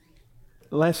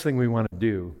 the last thing we want to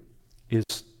do is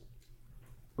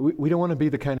we don't want to be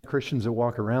the kind of Christians that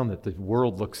walk around that the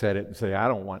world looks at it and say, I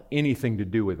don't want anything to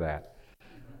do with that.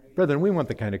 Brethren, we want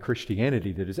the kind of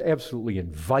Christianity that is absolutely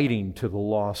inviting to the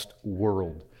lost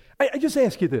world. I just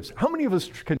ask you this. How many of us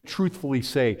can truthfully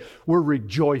say we're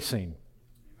rejoicing?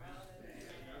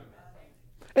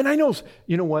 And I know,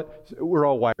 you know what? We're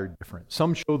all wired different.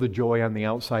 Some show the joy on the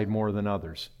outside more than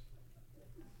others.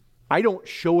 I don't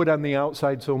show it on the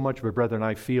outside so much, but brethren,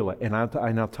 I feel it. And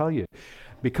I'll tell you,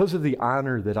 because of the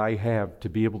honor that I have to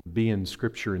be able to be in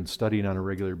Scripture and studying on a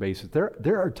regular basis,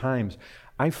 there are times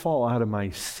I fall out of my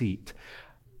seat.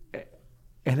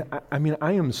 And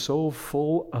I am so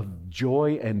full of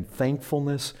joy and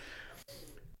thankfulness.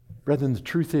 Brethren, the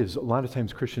truth is, a lot of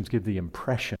times Christians give the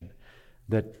impression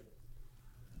that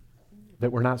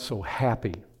we're not so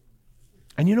happy.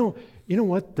 And you know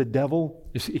what? The devil,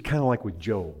 is kind of like with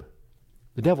Job.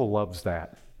 The devil loves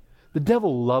that. The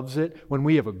devil loves it when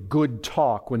we have a good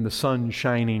talk when the sun's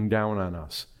shining down on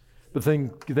us. But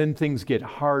then things get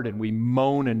hard and we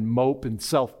moan and mope and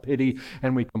self-pity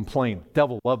and we complain. The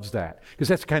devil loves that because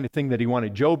that's the kind of thing that he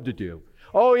wanted Job to do.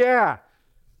 Oh yeah,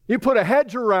 you put a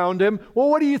hedge around him. Well,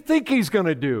 what do you think he's going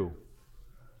to do?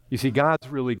 You see, God's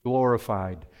really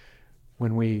glorified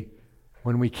when we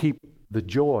keep the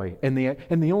joy. And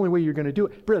the only way you're going to do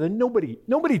it, brother,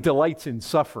 nobody delights in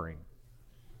suffering.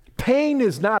 Pain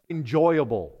is not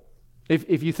enjoyable.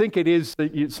 If you think it is,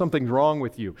 something's wrong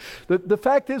with you. The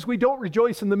fact is we don't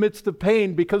rejoice in the midst of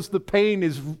pain because the pain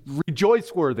is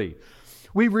rejoice-worthy.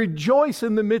 We rejoice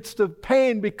in the midst of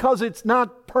pain because it's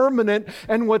not permanent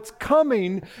and what's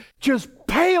coming just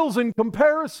pales in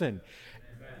comparison.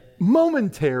 Amen.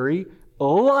 Momentary,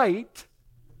 light,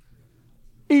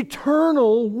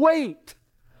 eternal weight.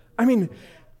 I mean,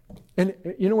 and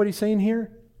you know what he's saying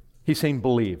here? He's saying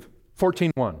believe.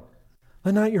 14:1.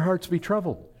 Let not your hearts be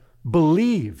troubled.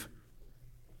 Believe.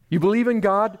 You believe in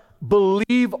God?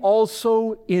 Believe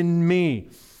also in me.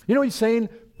 You know what he's saying?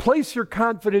 Place your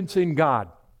confidence in God.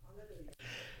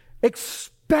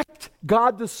 Expect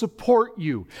God to support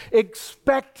you.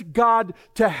 Expect God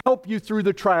to help you through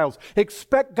the trials.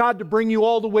 Expect God to bring you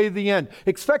all the way to the end.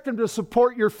 Expect Him to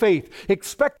support your faith.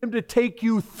 Expect Him to take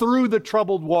you through the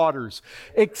troubled waters.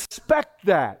 Expect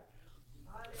that.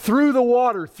 Through the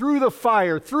water, through the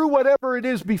fire, through whatever it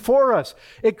is before us.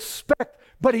 Expect,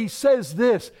 but he says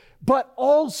this, but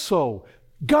also,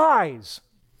 guys,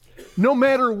 no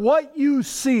matter what you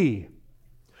see,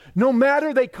 no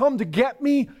matter they come to get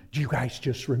me, do you guys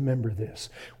just remember this?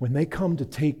 When they come to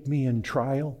take me in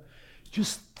trial,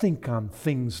 just think on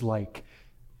things like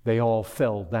they all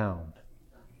fell down,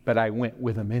 but I went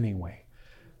with them anyway.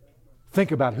 Think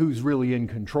about who's really in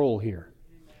control here.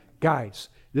 Guys,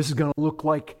 this is going to look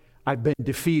like I've been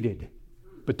defeated,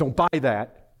 but don't buy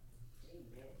that.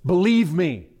 Believe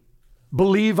me.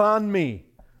 Believe on me.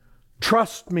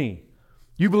 Trust me.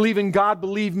 You believe in God,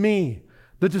 believe me.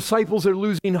 The disciples are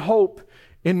losing hope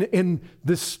in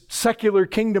this secular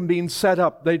kingdom being set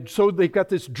up. So they've got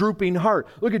this drooping heart.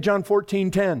 Look at John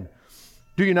 14:10.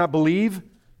 Do you not believe?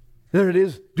 There it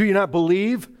is. Do you not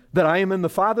believe that I am in the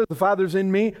Father? The Father's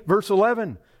in me. Verse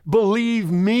 11. Believe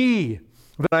me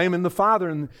that I am in the Father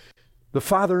and the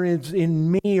Father is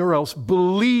in me, or else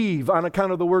believe on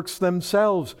account of the works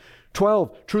themselves.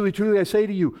 12. Truly, truly, I say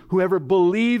to you, whoever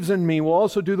believes in me will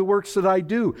also do the works that I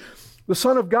do. The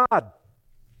Son of God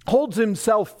holds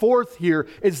himself forth here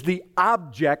as the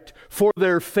object for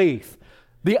their faith.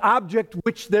 The object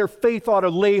which their faith ought to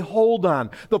lay hold on.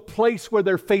 The place where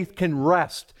their faith can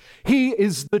rest. He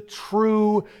is the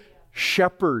true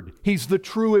shepherd. He's the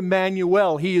true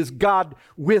Emmanuel. He is God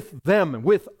with them,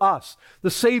 with us. The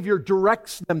Savior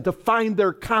directs them to find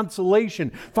their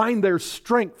consolation, find their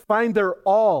strength, find their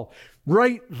all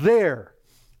right there.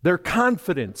 Their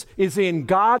confidence is in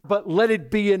God, but let it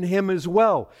be in Him as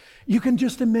well. You can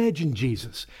just imagine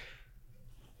Jesus.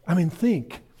 I mean,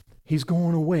 think. He's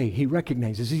going away. He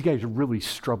recognizes these guys are really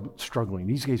struggling.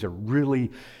 These guys are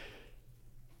really...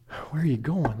 Where are you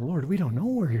going? Lord, we don't know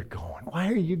where you're going. Why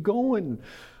are you going?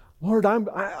 Lord,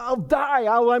 I'll die.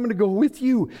 I'm going to go with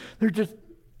you.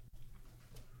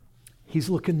 He's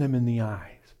looking them in the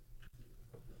eyes.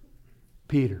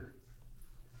 Peter,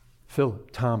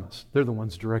 Philip, Thomas, they're the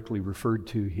ones directly referred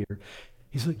to here.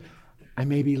 He's like, I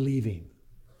may be leaving.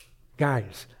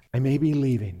 Guys, I may be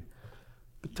leaving.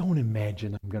 But don't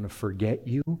imagine I'm going to forget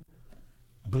you.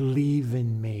 Believe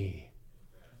in me.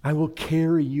 I will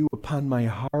carry you upon my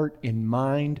heart and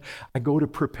mind. I go to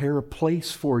prepare a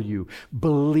place for you.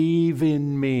 Believe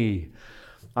in me.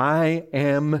 I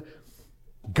am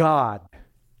God.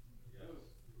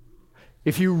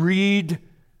 If you read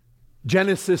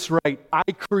Genesis right,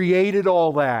 I created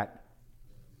all that.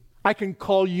 I can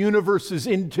call universes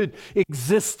into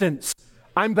existence.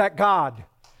 I'm that God.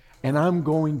 And I'm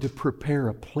going to prepare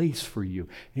a place for you. And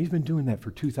He's been doing that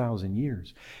for 2,000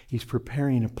 years. He's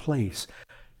preparing a place.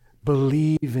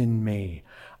 Believe in me.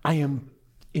 I am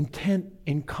intent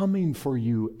in coming for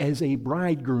you as a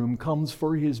bridegroom comes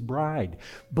for his bride.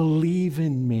 Believe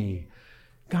in me.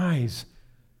 Guys,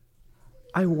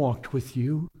 I walked with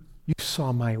you. You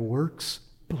saw my works.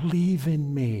 Believe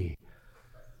in me.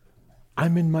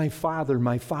 I'm in my Father.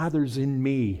 My Father's in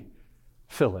me.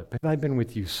 Philip, have I been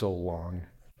with you so long?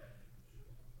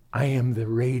 I am the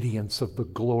radiance of the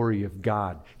glory of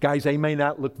God. Guys, I may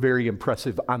not look very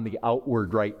impressive on the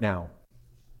outward right now.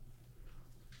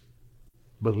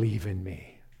 Believe in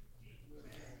me.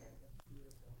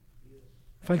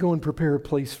 If I go and prepare a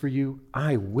place for you,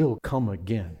 I will come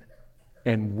again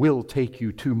and will take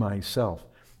you to myself.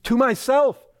 To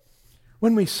myself.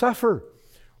 When we suffer,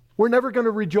 we're never going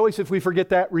to rejoice if we forget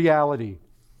that reality.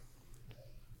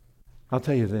 I'll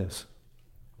tell you this.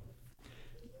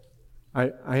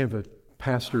 I have a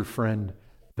pastor friend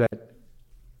that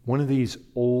one of these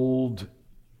old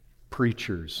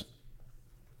preachers,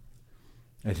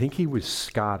 I think he was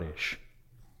Scottish,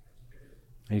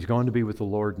 and he's gone to be with the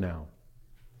Lord now.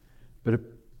 But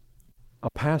a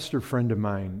pastor friend of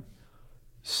mine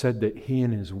said that he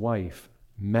and his wife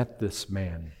met this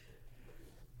man,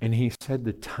 and he said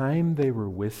the time they were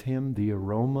with him, the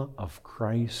aroma of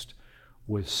Christ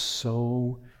was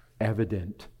so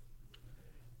evident.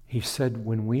 He said,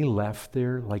 when we left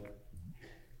there, like,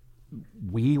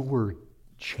 we were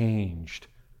changed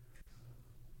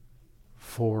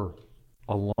for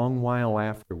a long while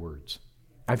afterwards.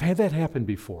 I've had that happen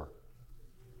before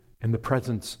in the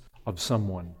presence of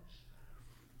someone.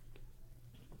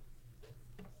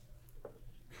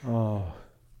 Oh,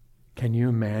 can you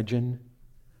imagine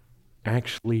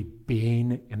actually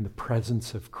being in the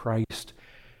presence of Christ?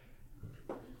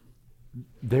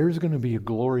 There's going to be a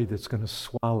glory that's going to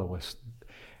swallow us.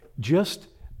 Just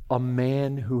a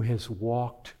man who has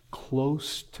walked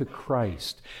close to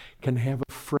Christ can have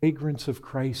a fragrance of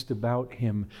Christ about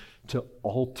him to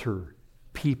alter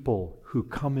people who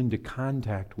come into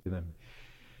contact with him.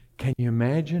 Can you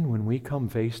imagine when we come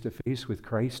face to face with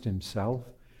Christ Himself?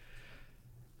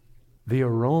 The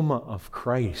aroma of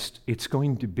Christ, it's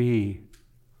going to be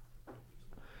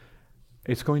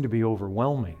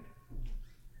overwhelming.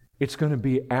 It's going to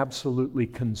be absolutely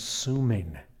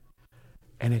consuming.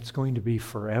 And it's going to be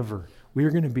forever. We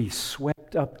are going to be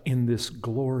swept up in this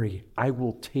glory. I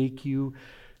will take you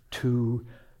to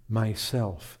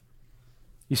myself.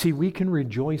 You see, we can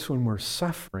rejoice when we're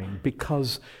suffering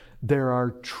because there are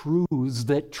truths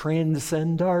that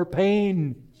transcend our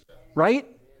pain. Right?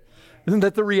 Isn't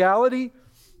that the reality?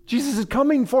 Jesus is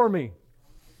coming for me.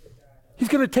 He's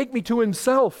going to take me to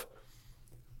Himself.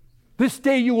 This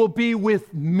day you will be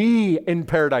with me in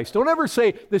paradise. Don't ever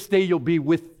say this day you'll be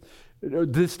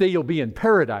in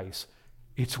paradise.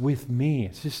 It's with me.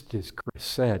 It's just as Chris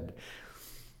said.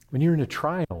 When you're in a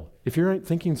trial, if you're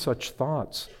thinking such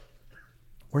thoughts,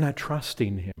 we're not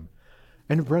trusting him.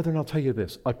 And brethren, I'll tell you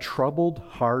this, a troubled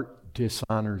heart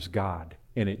dishonors God,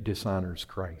 and it dishonors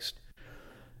Christ.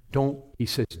 He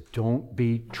says, don't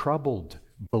be troubled.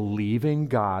 Believe in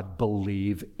God,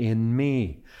 believe in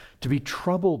me. To be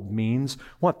troubled means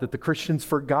what? That the Christian's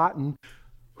forgotten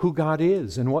who God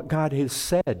is and what God has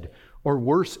said. Or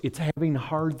worse, it's having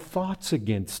hard thoughts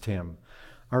against him.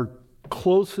 Our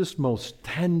closest, most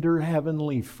tender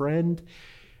heavenly friend.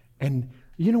 And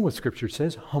you know what Scripture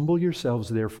says? Humble yourselves,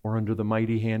 therefore, under the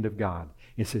mighty hand of God.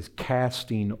 It says,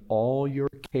 casting all your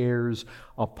cares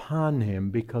upon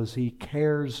him because he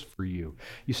cares for you.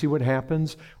 You see what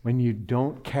happens when you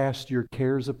don't cast your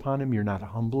cares upon him? You're not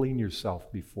humbling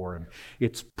yourself before him.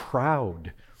 It's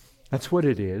proud. That's what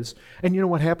it is. And you know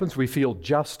what happens? We feel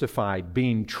justified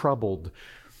being troubled.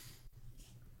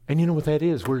 And you know what that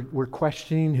is? We're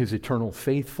questioning his eternal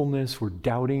faithfulness. We're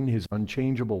doubting his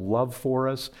unchangeable love for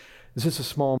us. Is this a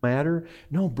small matter?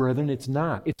 No, brethren, it's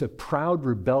not. It's a proud,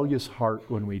 rebellious heart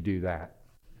when we do that.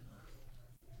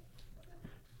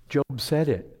 Job said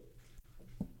it.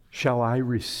 Shall I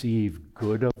receive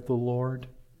good of the Lord?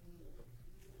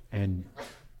 And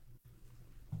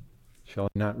shall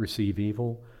I not receive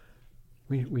evil?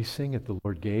 We sing it, the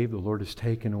Lord gave, the Lord has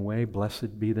taken away.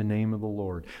 Blessed be the name of the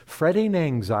Lord. Fretting,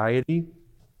 anxiety,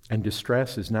 and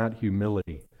distress is not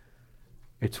humility.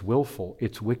 It's willful.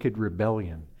 It's wicked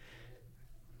rebellion.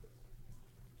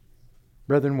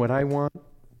 Brethren, what I want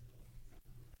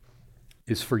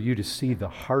is for you to see the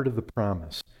heart of the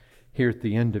promise here at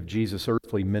the end of Jesus'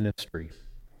 earthly ministry.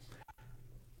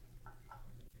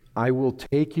 I will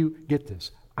take you, get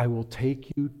this, I will take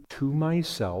you to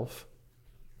myself.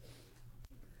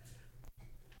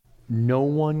 No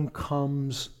one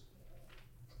comes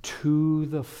to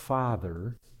the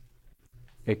Father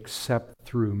except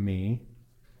through me.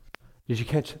 Did you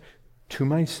catch it? To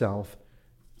myself,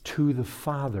 to the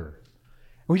Father.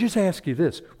 We just ask you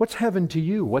this, what's heaven to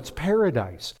you? What's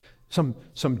paradise? Some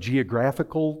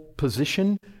geographical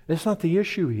position? That's not the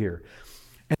issue here.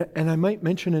 And I might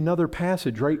mention another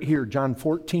passage right here, John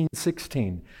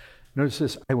 14:16. Notice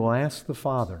this, I will ask the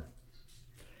Father,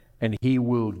 and he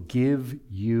will give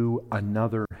you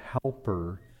another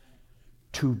helper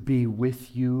to be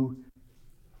with you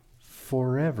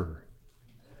forever.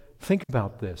 Think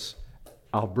about this.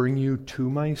 I'll bring you to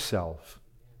myself.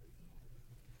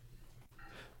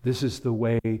 This is the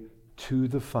way to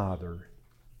the Father.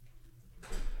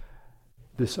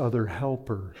 This other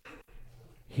helper,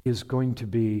 he is going to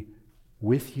be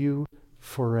with you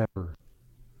forever.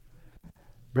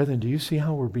 Brethren, do you see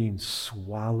how we're being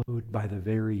swallowed by the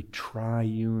very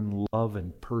triune love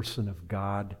and person of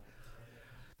God?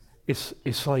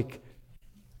 It's like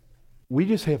we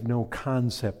just have no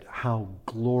concept how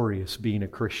glorious being a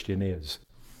Christian is.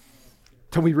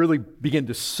 Till we really begin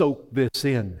to soak this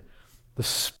in. The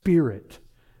Spirit,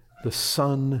 the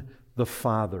Son, the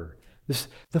Father.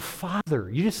 The Father,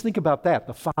 you just think about that,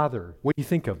 the Father. What do you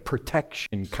think of?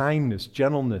 Protection, kindness,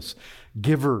 gentleness,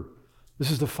 giver.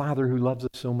 This is the Father who loves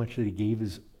us so much that he gave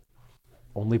his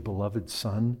only beloved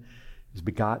Son, his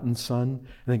begotten Son.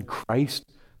 And then Christ,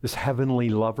 this heavenly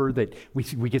lover that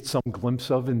we get some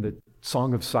glimpse of in the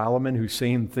Song of Solomon, who's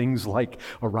saying things like,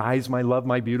 arise, my love,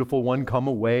 my beautiful one, come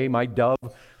away, my dove.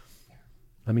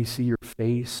 Let me see your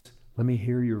face. Let me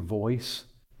hear your voice.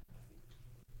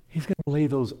 He's going to lay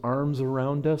those arms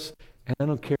around us, and I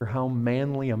don't care how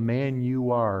manly a man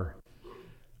you are,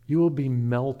 you will be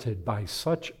melted by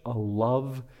such a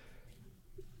love.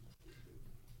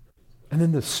 And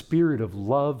then the spirit of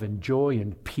love and joy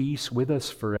and peace with us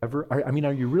forever. I mean,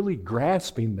 are you really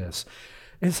grasping this?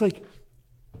 And it's like,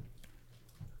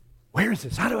 where is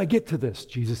this? How do I get to this?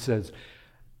 Jesus says,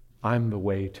 I'm the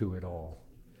way to it all.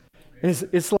 And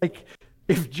it's like,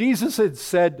 if Jesus had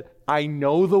said, I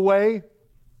know the way,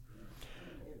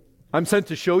 I'm sent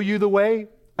to show you the way,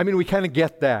 I mean, we kind of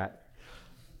get that.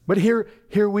 But here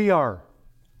we are.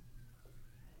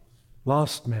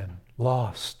 Lost men.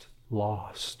 Lost.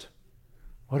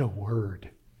 What a word.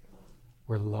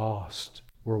 We're lost.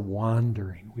 We're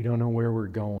wandering. We don't know where we're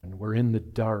going. We're in the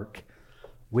dark.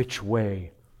 Which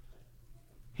way?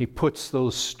 He puts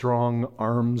those strong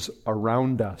arms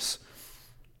around us,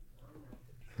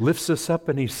 lifts us up,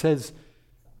 and he says,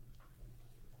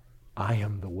 I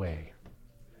am the way.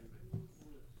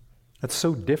 That's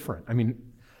so different. I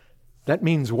mean, that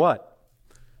means what?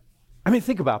 I mean,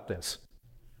 think about this.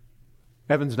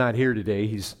 Evan's not here today.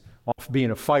 He's off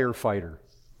being a firefighter.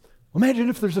 Imagine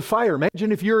if there's a fire.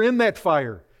 Imagine if you're in that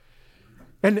fire.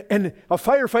 And a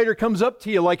firefighter comes up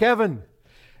to you like Evan,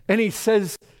 and he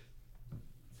says,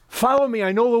 follow me,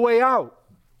 I know the way out.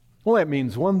 Well, that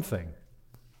means one thing.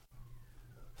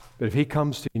 But if he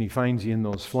comes to you and he finds you in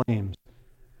those flames,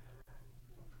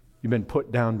 you've been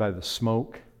put down by the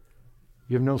smoke,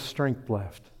 you have no strength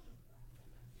left.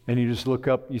 And you just look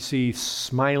up, you see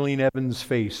smiling Evan's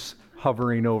face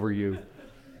hovering over you.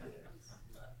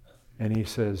 And he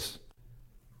says,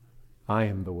 I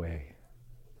am the way.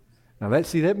 Now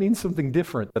that means something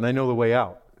different than I know the way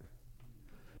out.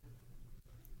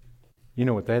 You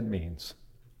know what that means?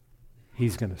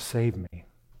 He's going to save me.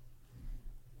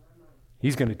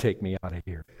 He's going to take me out of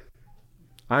here.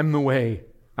 I'm the way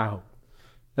out.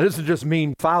 That doesn't just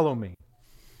mean follow me.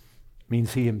 It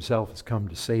means he himself has come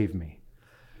to save me.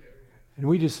 And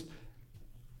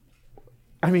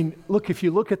look, if you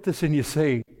look at this and you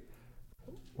say,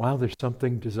 wow, there's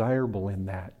something desirable in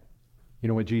that. You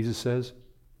know what Jesus says?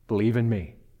 Believe in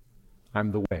me.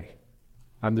 I'm the way.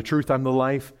 I'm the truth. I'm the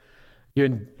life.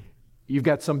 You've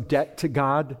got some debt to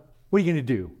God. What are you going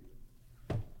to do?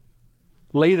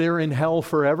 Lay there in hell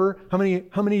forever? How many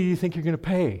do you think you're going to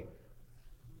pay?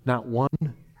 Not one.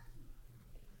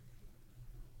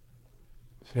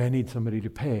 Say, I need somebody to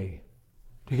pay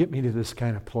to get me to this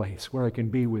kind of place where I can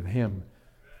be with him.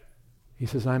 He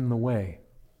says, I'm the way.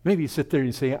 Maybe you sit there and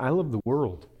you say, I love the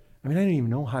world. I don't even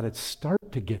know how to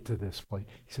start to get to this place.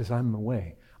 He says, I'm the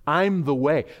way. I'm the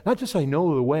way. Not just I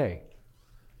know the way.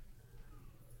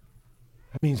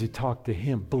 That means you talk to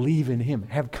him, believe in him,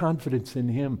 have confidence in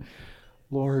him.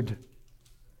 Lord,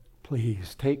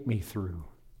 please take me through.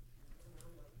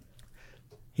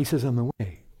 He says, I'm the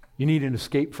way. You need an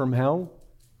escape from hell?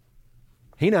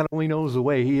 He not only knows the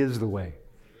way, he is the way.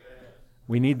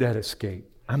 We need that escape.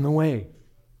 I'm the way.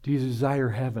 Do you desire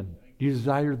heaven? Do you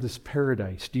desire this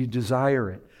paradise? Do you desire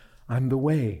it? I'm the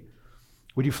way.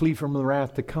 Would you flee from the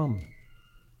wrath to come?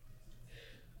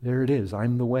 There it is.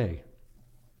 I'm the way.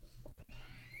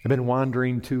 I've been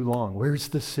wandering too long. Where's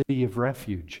the city of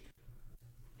refuge?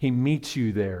 He meets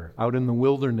you there, out in the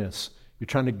wilderness. You're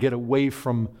trying to get away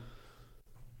from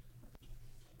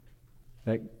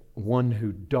that one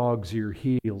who dogs your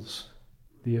heels,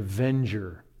 the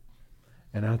avenger.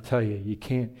 And I'll tell you, you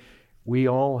can't. We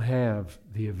all have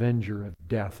the avenger of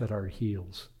death at our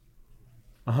heels.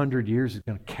 100 years is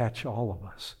going to catch all of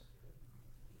us.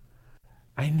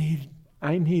 I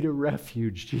need a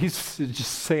refuge. Jesus is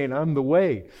just saying, I'm the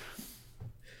way.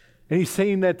 And he's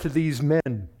saying that to these men.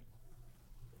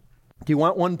 Do you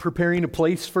want one preparing a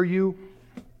place for you?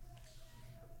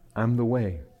 I'm the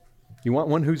way. You want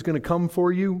one who's going to come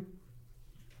for you?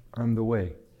 I'm the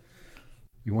way.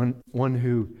 You want one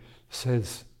who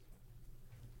speaks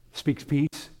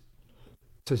peace?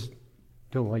 Says,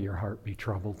 don't let your heart be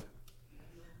troubled.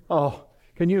 Oh,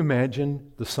 can you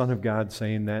imagine the Son of God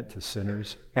saying that to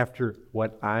sinners after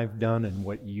what I've done and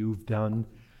what you've done?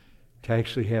 To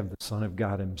actually have the Son of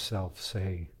God himself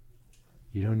say,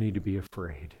 you don't need to be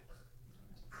afraid.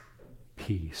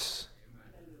 Peace.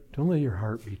 Don't let your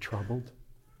heart be troubled.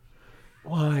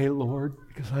 Why, Lord?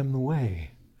 Because I'm the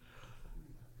way.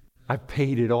 I've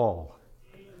paid it all.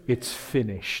 It's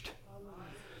finished.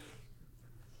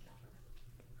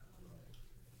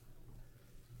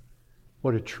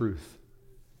 What a truth.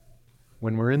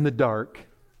 When we're in the dark,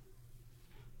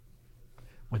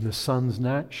 when the sun's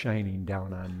not shining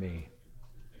down on me,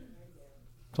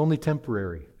 it's only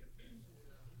temporary.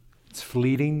 It's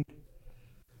fleeting. I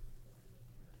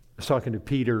was talking to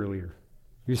Pete earlier.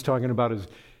 He was talking about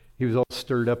he was all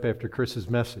stirred up after Chris's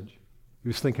message. He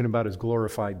was thinking about his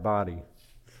glorified body.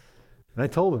 And I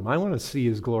told him, I want to see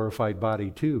his glorified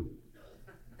body too.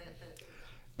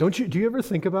 Do you ever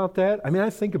think about that? I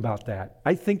think about that.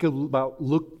 I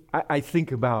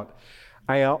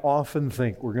often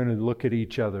think we're going to look at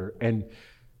each other, and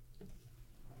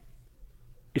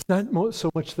it's not so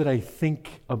much that I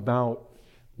think about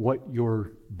what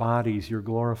your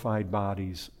glorified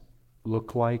bodies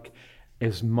look like,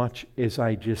 as much as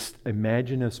I just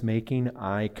imagine us making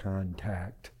eye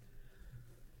contact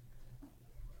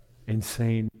and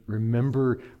saying,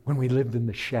 remember when we lived in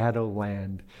the shadow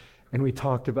land and we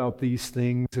talked about these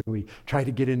things and we tried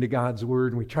to get into God's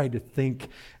Word and we tried to think,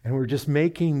 and we're just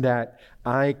making that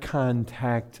eye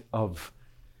contact of,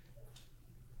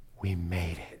 we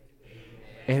made it.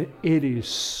 And it is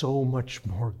so much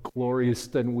more glorious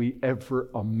than we ever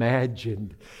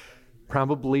imagined.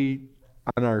 Probably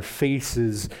on our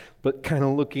faces, but kind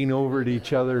of looking over at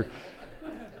each other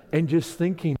and just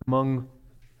thinking among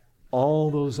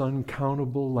all those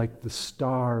uncountable, like the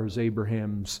stars,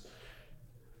 Abraham's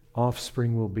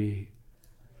offspring will be.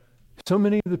 So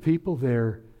many of the people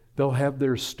there, they'll have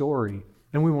their story,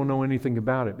 and we won't know anything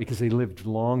about it because they lived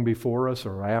long before us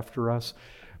or after us.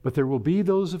 But there will be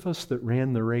those of us that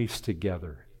ran the race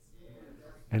together.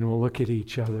 And we'll look at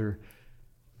each other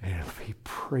and we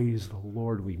praise the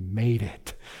Lord, we made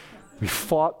it. We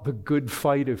fought the good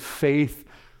fight of faith,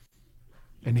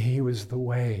 and He was the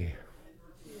way.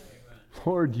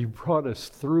 Lord, you brought us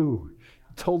through.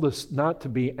 You told us not to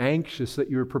be anxious, that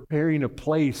you were preparing a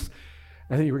place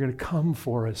and that you were going to come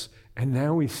for us. And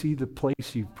now we see the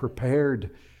place you've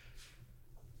prepared.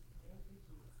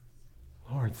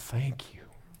 Lord, thank you.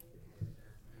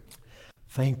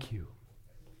 Thank you.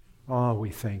 Oh, we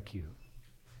thank you.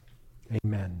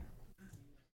 Amen.